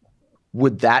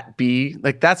 would that be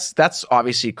that's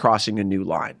obviously crossing a new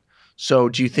line. So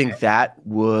do you think that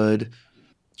would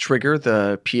trigger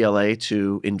the PLA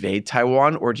to invade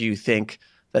Taiwan, or do you think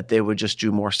that they would just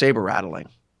do more saber rattling?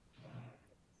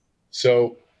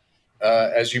 So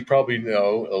as you probably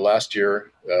know, last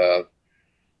year,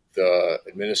 the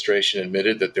administration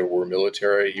admitted that there were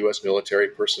U.S. military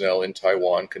personnel in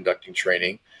Taiwan conducting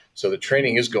training. So the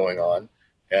training is going on,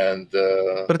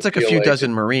 but it's like a few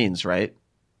dozen Marines, right?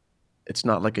 It's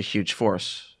not like a huge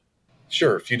force.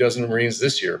 Sure, a few dozen Marines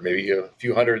this year, maybe a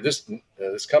few hundred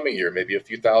this coming year, maybe a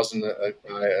few thousand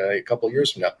a couple of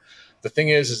years from now. The thing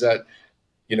is that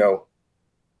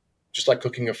just like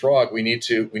cooking a frog, we need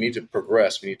to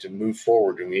progress. We need to move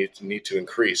forward. We need to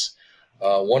increase.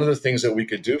 One of the things that we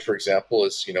could do, for example,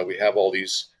 is we have all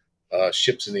these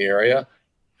ships in the area.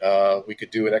 We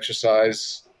could do an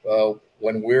exercise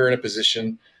when we're in a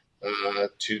position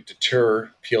to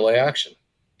deter PLA action.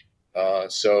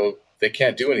 So they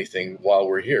can't do anything while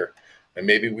we're here, and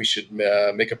maybe we should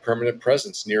make a permanent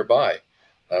presence nearby.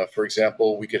 For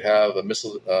example, we could have a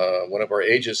missile, one of our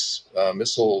Aegis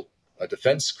missile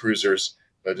defense cruisers,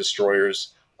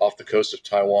 destroyers off the coast of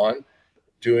Taiwan,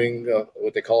 doing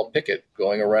what they call a picket,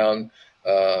 going around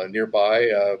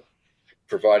nearby,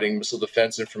 providing missile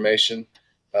defense information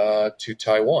to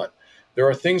Taiwan. There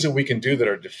are things that we can do that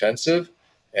are defensive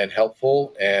and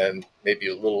helpful and maybe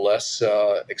a little less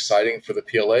exciting for the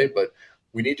PLA, but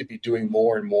we need to be doing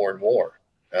more and more and more.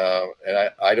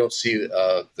 And I don't see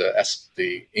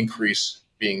the increase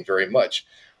being very much.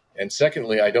 And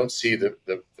secondly, I don't see the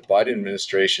Biden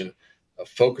administration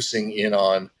focusing in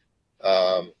on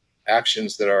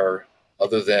actions that are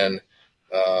other than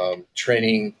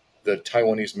training the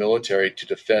Taiwanese military to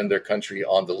defend their country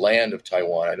on the land of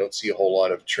Taiwan. I don't see a whole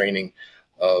lot of training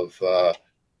of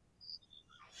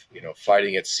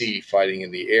fighting at sea, fighting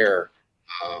in the air.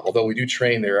 Although we do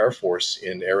train their Air Force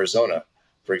in Arizona,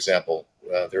 for example,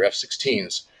 their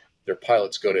F-16s, their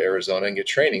pilots go to Arizona and get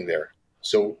training there.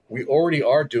 So we already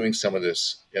are doing some of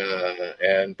this,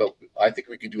 but I think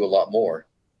we could do a lot more.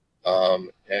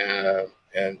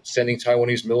 And sending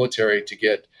Taiwanese military to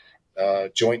get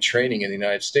joint training in the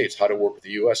United States, how to work with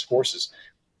the U.S. forces.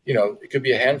 It could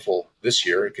be a handful this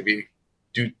year. It could be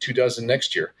 24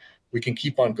 next year. We can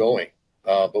keep on going,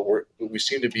 but we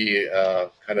seem to be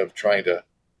kind of trying to,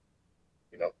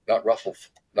 not ruffle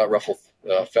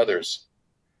feathers.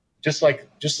 Just like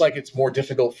it's more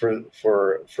difficult for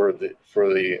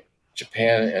the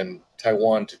Japan and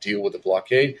Taiwan to deal with the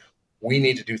blockade, we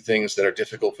need to do things that are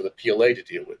difficult for the PLA to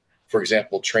deal with. For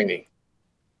example, training.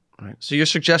 All right. So you're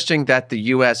suggesting that the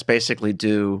U.S. basically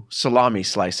do salami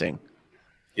slicing?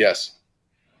 Yes,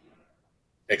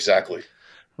 exactly.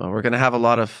 Well, we're going to have a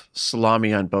lot of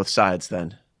salami on both sides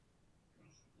then.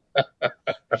 All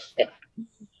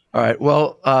right.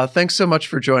 Well, thanks so much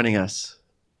for joining us.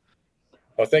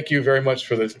 Well, thank you very much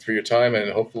for your time,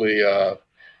 and hopefully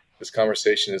this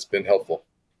conversation has been helpful.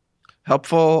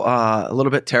 Helpful, a little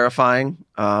bit terrifying,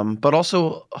 but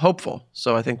also hopeful.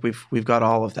 So I think we've got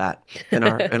all of that in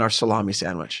our salami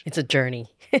sandwich. It's a journey.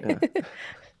 Yeah.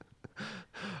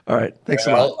 All right, thanks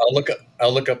a lot.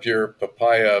 I'll look up your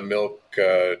papaya milk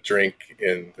drink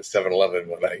in the 7-Eleven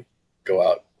when I go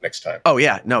out next time. Oh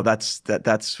yeah, no, that's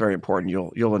very important.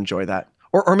 You'll enjoy that,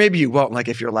 or maybe you won't. Like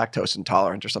if you're lactose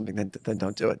intolerant or something, then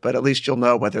don't do it. But at least you'll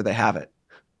know whether they have it.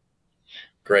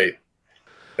 Great.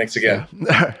 Thanks again.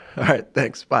 Yeah. All right.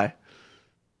 Thanks. Bye.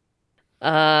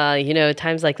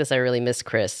 Times like this, I really miss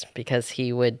Chris because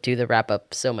he would do the wrap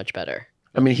up so much better.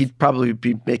 I mean, he'd probably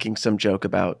be making some joke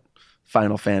about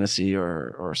Final Fantasy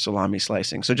or salami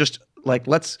slicing. So just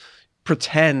let's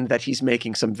pretend that he's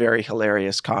making some very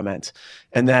hilarious comment.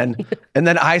 And then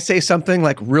I say something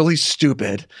like really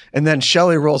stupid. And then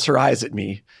Shelley rolls her eyes at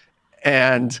me.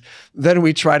 And then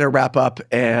we try to wrap up,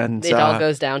 and it all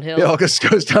goes downhill. It all just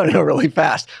goes downhill really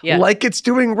fast, like it's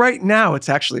doing right now. It's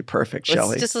actually perfect,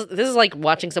 Shelley. This is like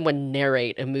watching someone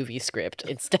narrate a movie script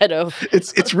instead of.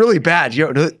 It's really bad.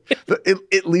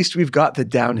 At least we've got the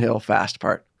downhill fast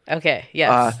part. Okay.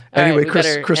 Yes. Anyway,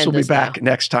 Chris will be back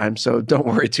next time, so don't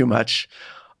worry too much.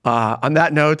 On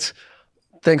that note,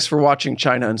 thanks for watching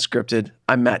China Unscripted.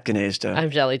 I'm Matt Gnezda.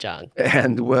 I'm Jelly John,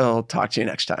 and we'll talk to you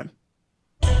next time.